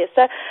traditional media.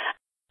 So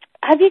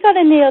have you got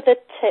any other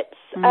tips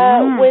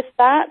with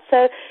that?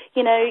 So,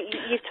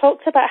 you've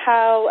talked about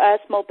how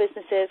small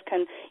businesses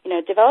can,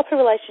 develop a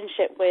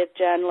relationship with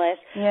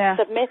journalists,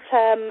 submit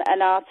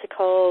an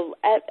article,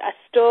 a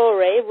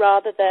story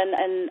rather than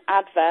an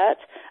advert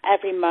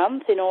every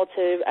month in order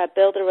to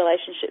build a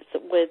relationship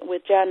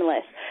with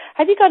journalists.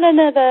 Have you got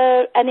any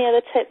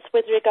other tips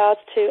with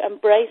regards to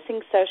embracing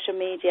social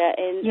media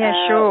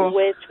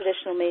with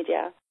traditional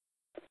media?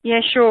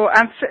 Yeah, sure.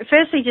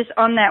 Firstly, just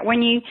on that,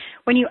 when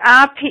you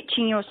are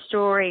pitching your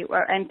story,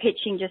 and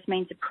pitching just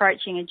means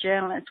approaching a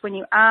journalist, when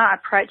you are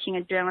approaching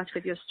a journalist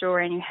with your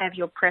story and you have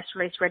your press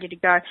release ready to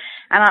go,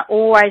 and I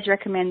always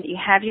recommend that you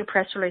have your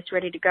press release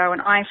ready to go,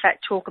 and I in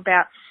fact talk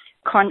about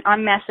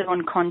I'm massive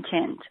on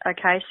content,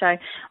 okay? So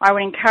I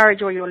would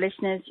encourage all your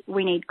listeners,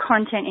 we need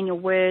content in your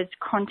words,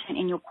 content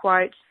in your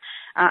quotes,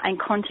 and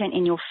content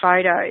in your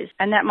photos.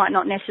 And that might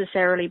not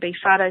necessarily be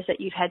photos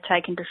that you've had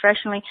taken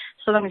professionally,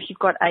 so long as you've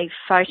got a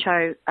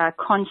photo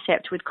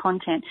concept with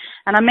content.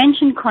 And I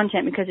mention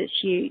content because it's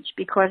huge,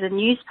 because a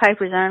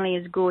newspaper is only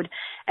as good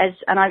as,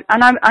 and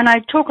I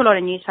talk a lot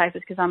of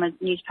newspapers because I'm a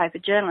newspaper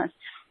journalist,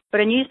 but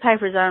a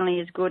newspaper is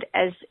only as good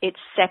as its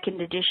second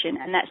edition,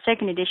 and that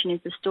second edition is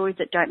the stories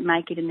that don't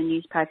make it in the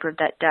newspaper of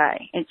that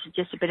day. It's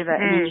just a bit of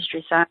an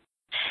industry science.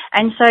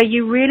 And so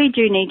you really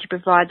do need to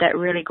provide that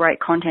really great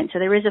content. So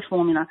there is a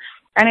formula.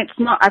 And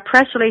a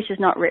press release is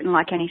not written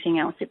like anything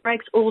else. It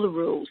breaks all the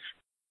rules.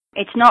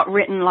 It's not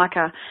written like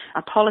a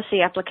policy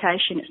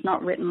application. It's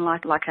not written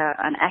like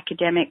an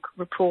academic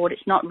report.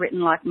 It's not written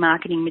like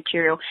marketing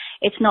material.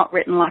 It's not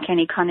written like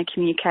any kind of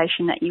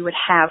communication that you would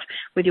have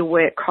with your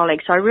work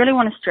colleagues. So I really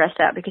want to stress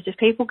that, because if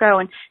people go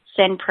and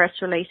send press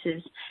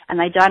releases and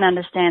they don't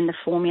understand the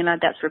formula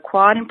that's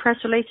required in press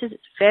releases,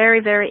 it's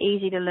very, very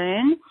easy to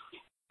learn.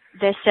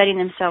 They're setting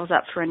themselves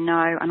up for a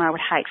no, and I would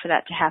hate for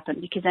that to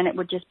happen, because then it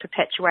would just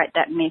perpetuate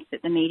that myth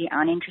that the media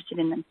aren't interested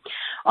in them.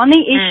 On the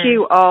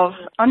issue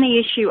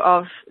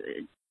of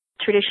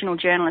traditional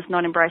journalists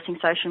not embracing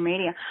social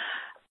media,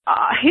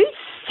 whose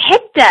head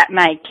that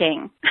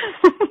making?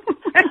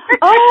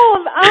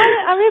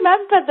 I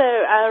remember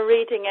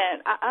reading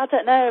it. I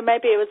don't know,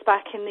 maybe it was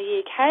back in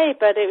the UK,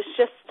 but it was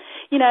just,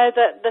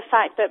 the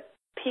fact that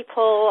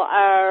people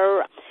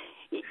aren't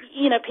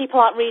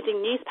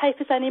reading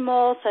newspapers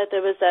anymore, so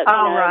there was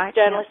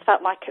journalists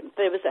felt like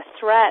there was a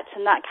threat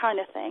and that kind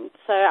of thing.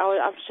 So I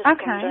was just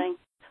wondering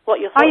what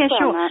your thoughts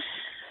are on that.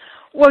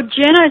 Well,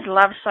 journos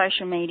love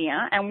social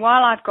media, and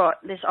while I've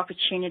got this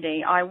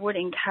opportunity, I would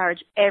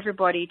encourage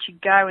everybody to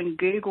go and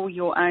Google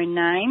your own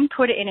name,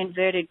 put it in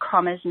inverted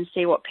commas and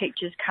see what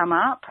pictures come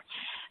up.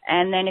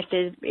 And then if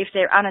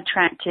they're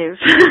unattractive,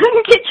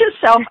 get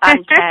yourself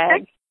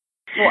untagged.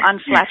 Or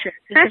unflattering.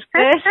 The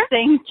first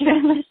thing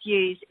journalists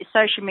use is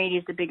social media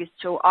is the biggest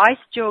tool. I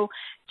still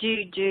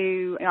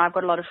do I've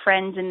got a lot of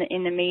friends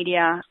in the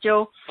media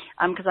still,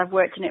 because I've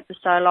worked in it for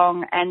so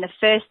long, and the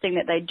first thing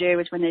that they do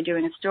is when they're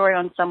doing a story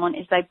on someone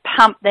is they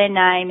pump their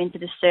name into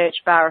the search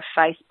bar of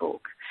Facebook.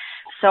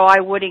 So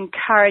I would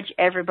encourage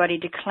everybody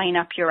to clean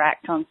up your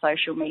act on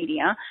social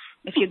media.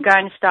 If you're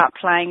going to start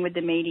playing with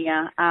the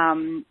media,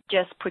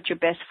 just put your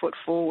best foot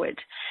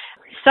forward.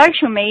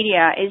 Social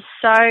media is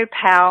so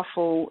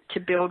powerful to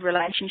build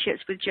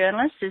relationships with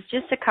journalists. There's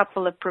just a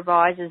couple of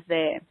provisos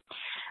there.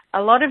 A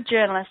lot of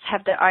journalists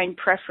have their own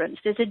preference.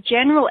 There's a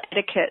general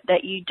etiquette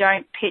that you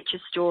don't pitch a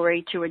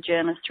story to a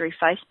journalist through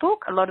Facebook.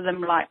 A lot of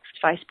them like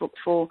Facebook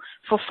for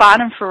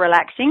fun and for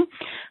relaxing.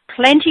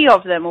 Plenty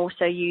of them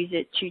also use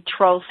it to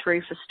troll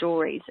through for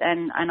stories,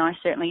 and I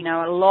certainly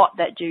know a lot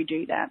that do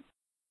that.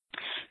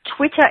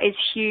 Twitter is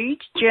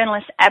huge.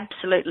 Journalists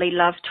absolutely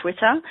love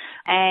Twitter,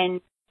 and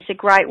it's a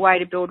great way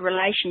to build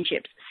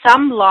relationships.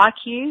 Some like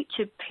you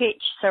to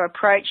pitch, so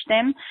approach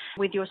them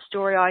with your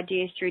story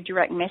ideas through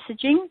direct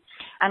messaging.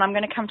 And I'm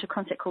going to come to a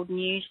concept called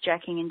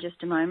newsjacking in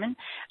just a moment.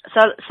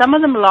 So some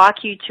of them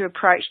like you to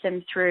approach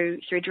them through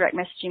direct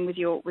messaging with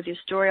your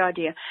story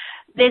idea.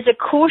 There's a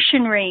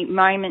cautionary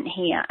moment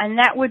here, and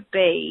that would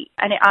be,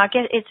 and I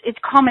guess it's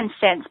common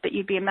sense, but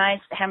you'd be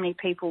amazed at how many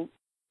people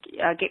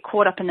get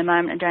caught up in the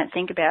moment and don't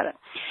think about it.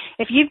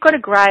 If you've got a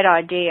great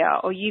idea,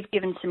 or you've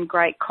given some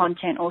great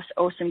content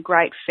or some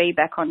great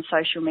feedback on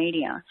social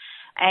media,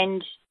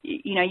 and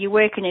you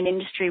work in an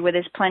industry where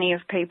there's plenty of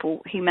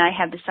people who may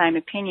have the same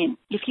opinion,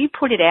 if you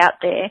put it out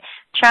there,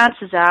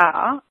 chances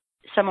are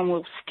someone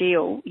will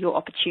steal your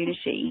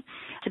opportunity.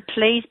 So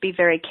please be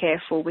very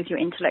careful with your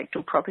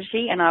intellectual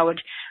property, and I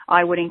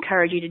would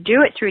encourage you to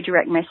do it through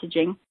direct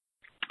messaging.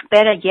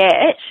 Better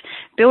yet,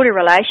 build a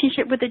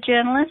relationship with the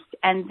journalist,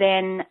 and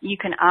then you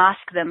can ask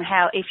them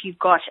how, if you've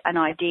got an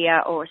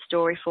idea or a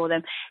story for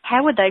them,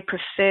 how would they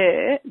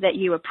prefer that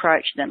you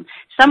approach them?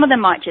 Some of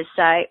them might just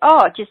say,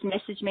 oh, just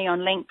message me on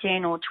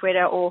LinkedIn or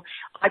Twitter, or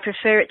I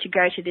prefer it to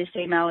go to this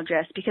email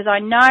address, because I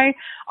know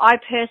I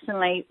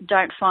personally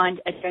don't find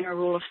a general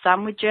rule of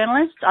thumb with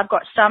journalists. I've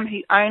got some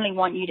who only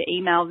want you to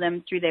email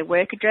them through their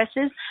work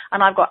addresses,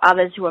 and I've got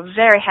others who are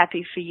very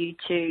happy for you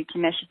to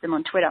message them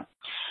on Twitter.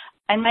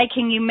 And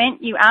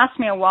you asked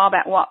me a while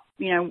about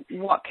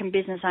what can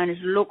business owners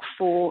look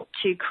for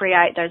to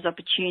create those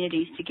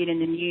opportunities to get in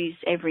the news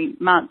every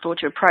month or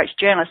to approach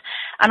journalists.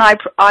 And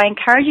I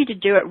encourage you to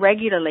do it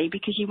regularly,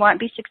 because you won't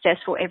be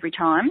successful every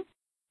time.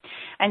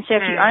 And so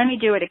if you only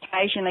do it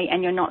occasionally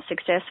and you're not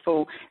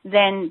successful,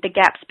 then the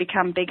gaps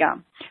become bigger.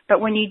 But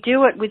when you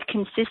do it with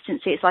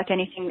consistency, it's like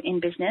anything in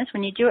business.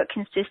 When you do it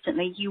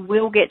consistently, you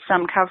will get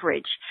some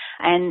coverage,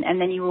 and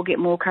then you will get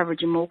more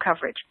coverage and more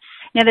coverage.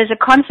 Now, there's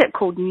a concept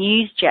called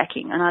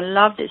newsjacking, and I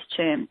love this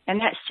term, and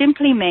that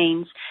simply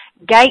means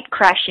gate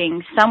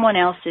crashing someone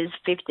else's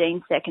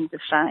 15 seconds of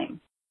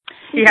fame.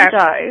 Yeah.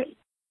 So,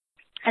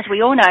 as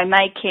we all know,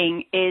 May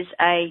King is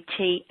a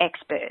tea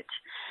expert.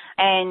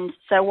 And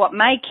so what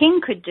May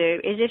King could do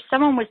is, if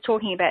someone was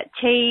talking about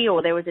tea,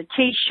 or there was a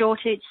tea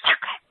shortage,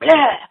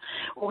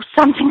 or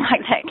something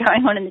like that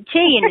going on in the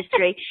tea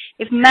industry,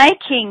 if May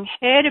King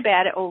heard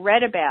about it or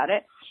read about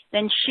it,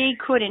 then she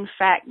could, in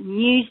fact,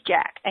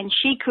 newsjack, and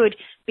she could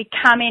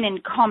come in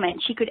and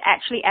comment. She could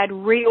actually add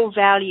real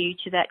value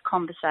to that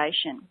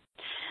conversation.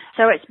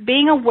 So it's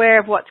being aware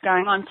of what's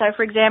going on. So,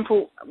 for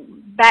example,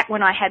 back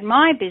when I had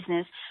my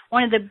business,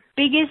 one of the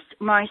biggest,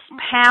 most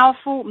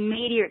powerful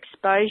media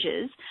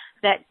exposures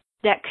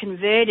that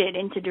converted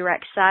into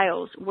direct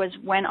sales was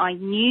when I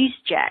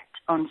newsjacked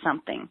on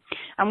something.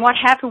 And what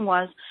happened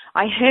was,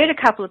 I heard a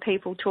couple of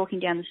people talking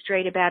down the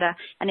street about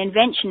an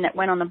invention that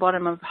went on the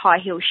bottom of high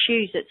heel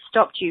shoes that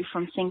stopped you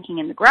from sinking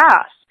in the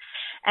grass.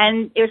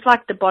 And it was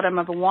like the bottom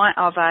of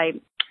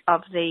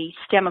the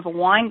stem of a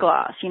wine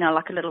glass,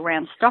 like a little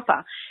round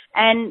stopper.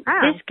 And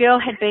this girl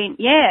had been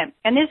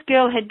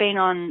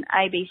on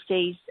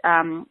ABC's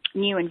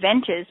New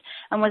Inventors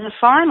and was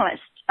a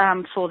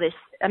finalist for this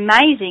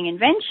amazing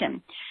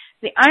invention.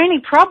 The only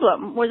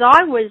problem was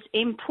I was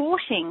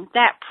importing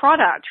that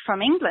product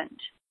from England.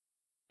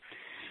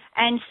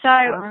 And so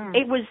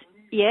it was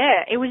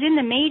in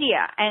the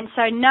media. And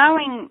so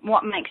knowing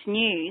what makes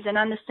news and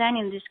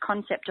understanding this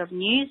concept of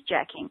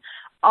newsjacking,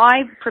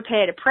 I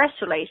prepared a press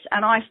release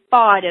and I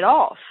fired it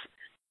off.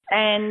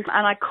 And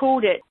I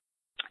called it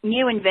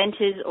New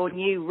Inventors or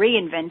New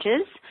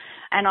Reinventors.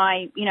 And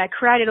I,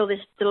 created all this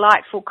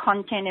delightful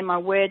content in my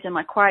words and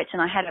my quotes,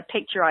 and I had a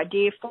picture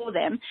idea for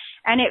them.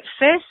 And it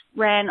first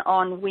ran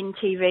on Win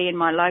TV in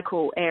my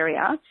local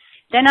area.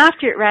 Then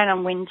after it ran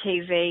on Win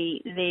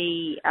TV,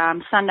 the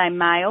Sunday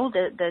Mail,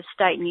 the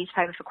state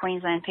newspaper for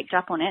Queensland, picked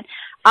up on it.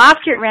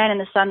 After it ran in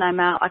the Sunday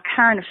Mail, A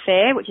Current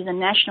Affair, which is a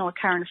national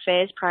current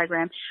affairs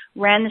program,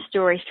 ran the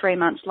story 3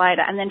 months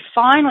later. And then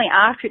finally,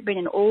 after it'd been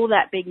in all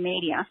that big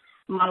media,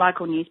 my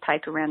local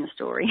newspaper ran the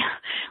story,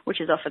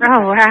 which is often.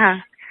 Oh, wow.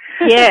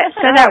 Yeah,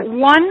 so that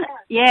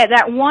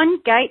one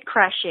gate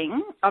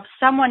crashing of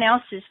someone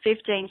else's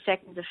 15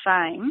 seconds of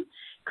fame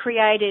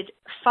created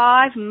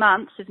 5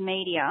 months of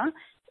media,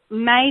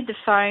 made the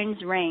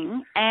phones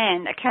ring,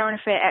 and A Current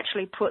Affair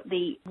actually put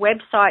the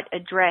website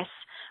address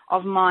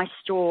of my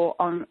store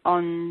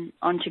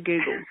onto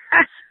Google.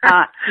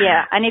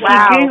 And if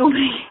you Google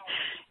me,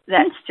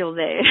 that's still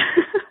there.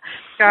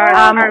 So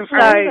I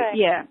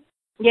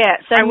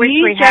wish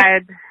we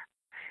had.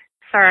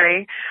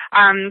 Sorry.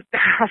 I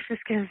was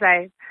just going to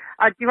say,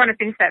 do you want to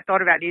finish that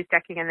thought about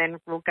newsjacking, and then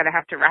we're going to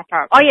have to wrap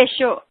up? Oh, yeah,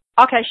 sure.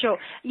 Okay, sure.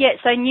 Yeah,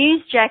 so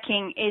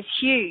newsjacking is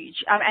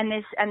huge,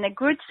 and the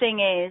good thing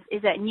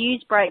is that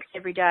news breaks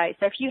every day.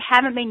 So if you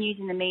haven't been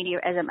using the media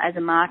as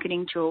a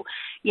marketing tool,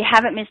 you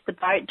haven't missed the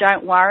boat.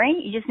 Don't worry.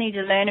 You just need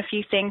to learn a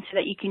few things so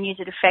that you can use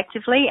it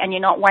effectively, and you're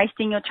not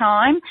wasting your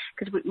time,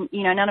 because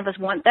none of us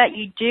want that.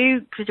 You do,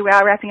 because we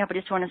are wrapping up. I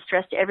just want to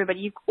stress to everybody,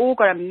 you've all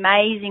got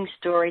amazing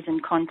stories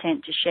and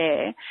content to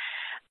share.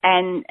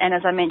 And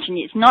as I mentioned,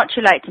 it's not too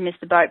late to miss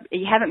the boat.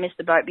 You haven't missed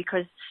the boat,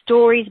 because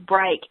stories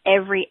break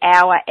every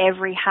hour,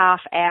 every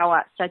half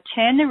hour. So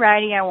turn the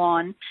radio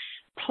on,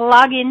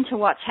 plug into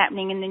what's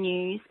happening in the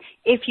news.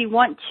 If you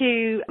want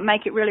to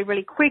make it really,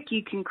 really quick,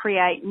 you can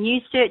create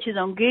news searches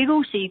on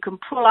Google, so you can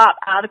pull up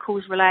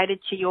articles related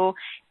to your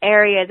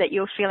area that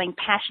you're feeling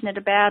passionate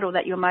about or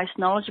that you're most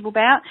knowledgeable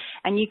about,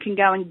 and you can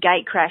go and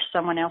gate crash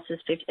someone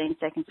else's 15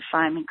 seconds of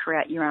fame and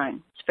create your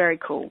own. It's very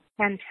cool.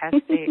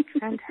 Fantastic.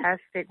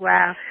 Fantastic.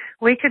 Wow.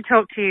 We could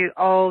talk to you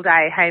all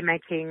day, May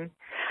King.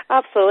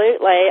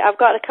 Absolutely. I've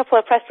got a couple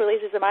of press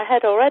releases in my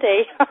head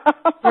already.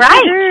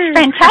 Right.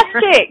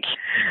 Fantastic.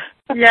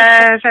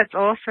 Yes, that's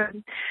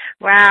awesome.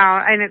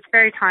 Wow. And it's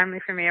very timely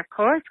for me, of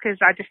course, because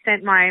I just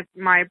sent my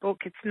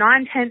book, it's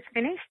 9/10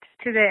 finished,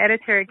 to the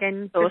editor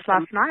again just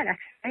last night,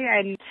 actually.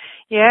 And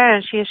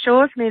yeah, she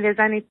assures me there's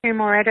only 2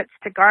 more edits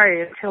to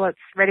go until it's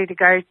ready to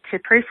go to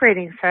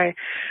proofreading. So,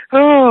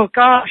 oh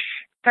gosh.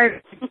 So,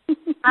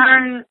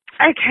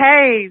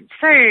 okay.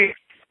 So,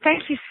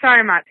 thank you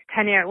so much,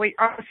 Tanya. We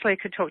obviously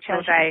could talk to you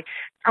all day.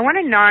 I want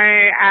to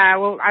know,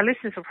 well, our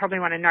listeners will probably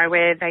want to know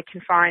where they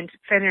can find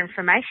further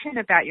information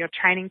about your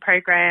training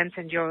programs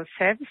and your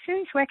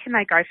services. Where can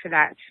they go for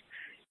that?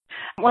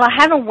 Well, I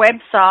have a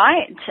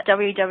website,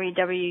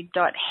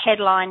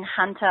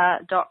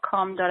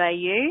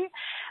 www.headlinehunter.com.au,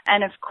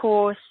 and of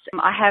course,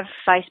 I have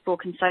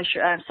Facebook and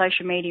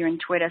social media and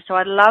Twitter. So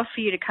I'd love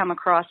for you to come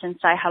across and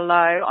say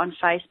hello on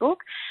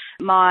Facebook.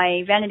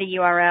 My vanity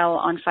URL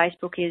on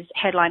Facebook is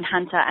Headline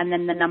Hunter and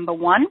then the number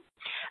 1.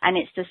 And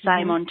it's the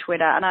same on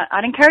Twitter. And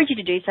I'd encourage you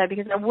to do so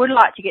because I would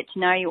like to get to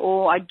know you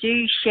all. I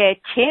do share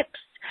tips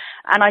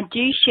and I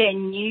do share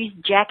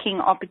newsjacking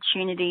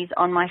opportunities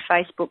on my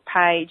Facebook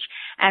page.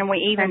 And we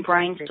even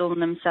brainstorm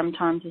them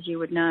sometimes, as you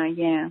would know,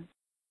 yeah.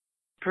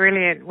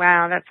 Brilliant.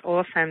 Wow, that's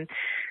awesome.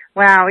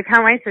 Wow, we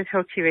can't wait to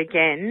talk to you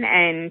again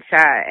and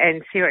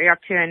see what you're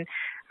up to. And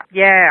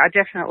yeah, I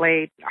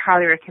definitely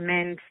highly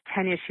recommend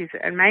Tanya. She's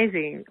an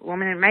amazing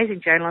woman, an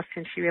amazing journalist,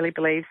 and she really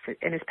believes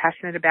and is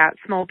passionate about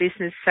small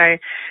business. So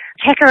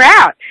check her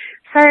out.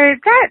 So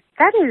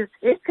that is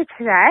it for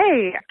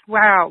today.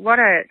 Wow, what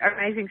an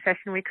amazing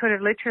session. We could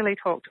have literally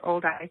talked all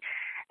day,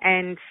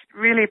 and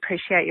really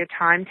appreciate your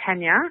time,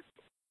 Tanya.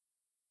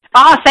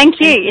 Oh, thank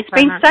you. It's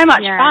been so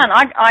much fun.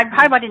 I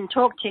hope I didn't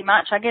talk too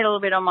much. I get a little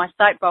bit on my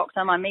soapbox,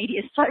 on my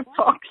media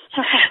soapbox.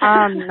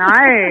 Oh, no,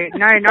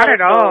 not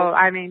at all.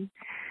 I mean,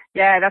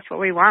 yeah, that's what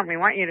we want. We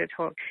want you to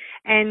talk.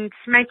 And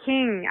May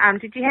King,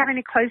 did you have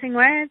any closing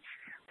words?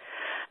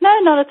 No,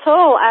 not at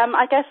all.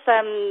 I guess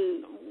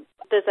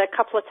there's a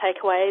couple of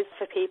takeaways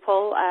for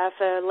people,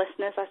 for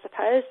listeners, I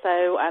suppose.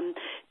 So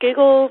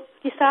Google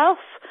yourself.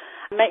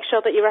 Make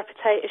sure that your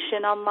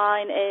reputation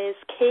online is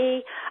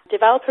key.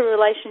 Develop a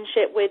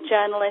relationship with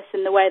journalists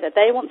in the way that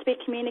they want to be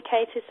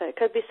communicated. So it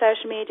could be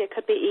social media, it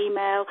could be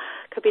email,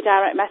 could be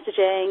direct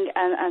messaging,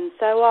 and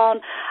so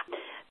on.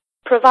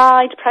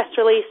 Provide press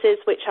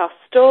releases which are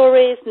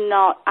stories,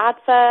 not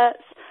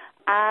adverts,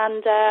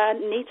 and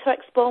need to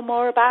explore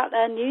more about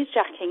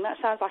newsjacking. That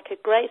sounds like a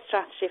great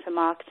strategy for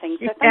marketing.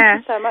 So thank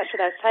you so much for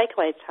those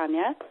takeaways,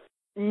 Tanya.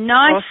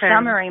 Nice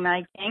summary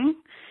making.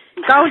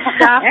 Gold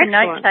star for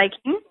note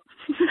taking.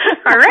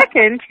 I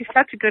reckon. She's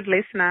such a good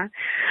listener.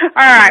 All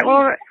right.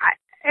 Well,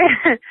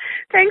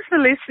 thanks for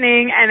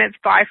listening, and it's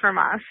bye from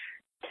us.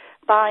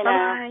 Bye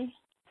now. Bye.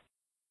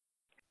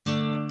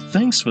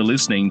 Thanks for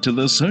listening to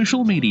the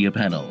Social Media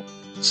Panel.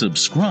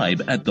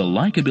 Subscribe at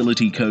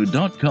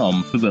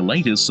thelikeabilityco.com for the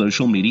latest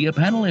Social Media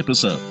Panel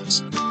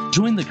episodes.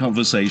 Join the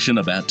conversation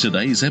about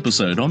today's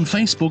episode on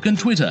Facebook and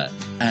Twitter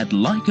at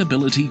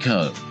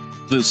LikeabilityCo.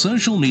 The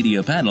Social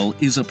Media Panel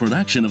is a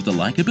production of the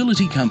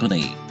Likeability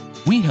Company.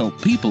 We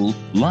help people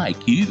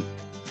like you.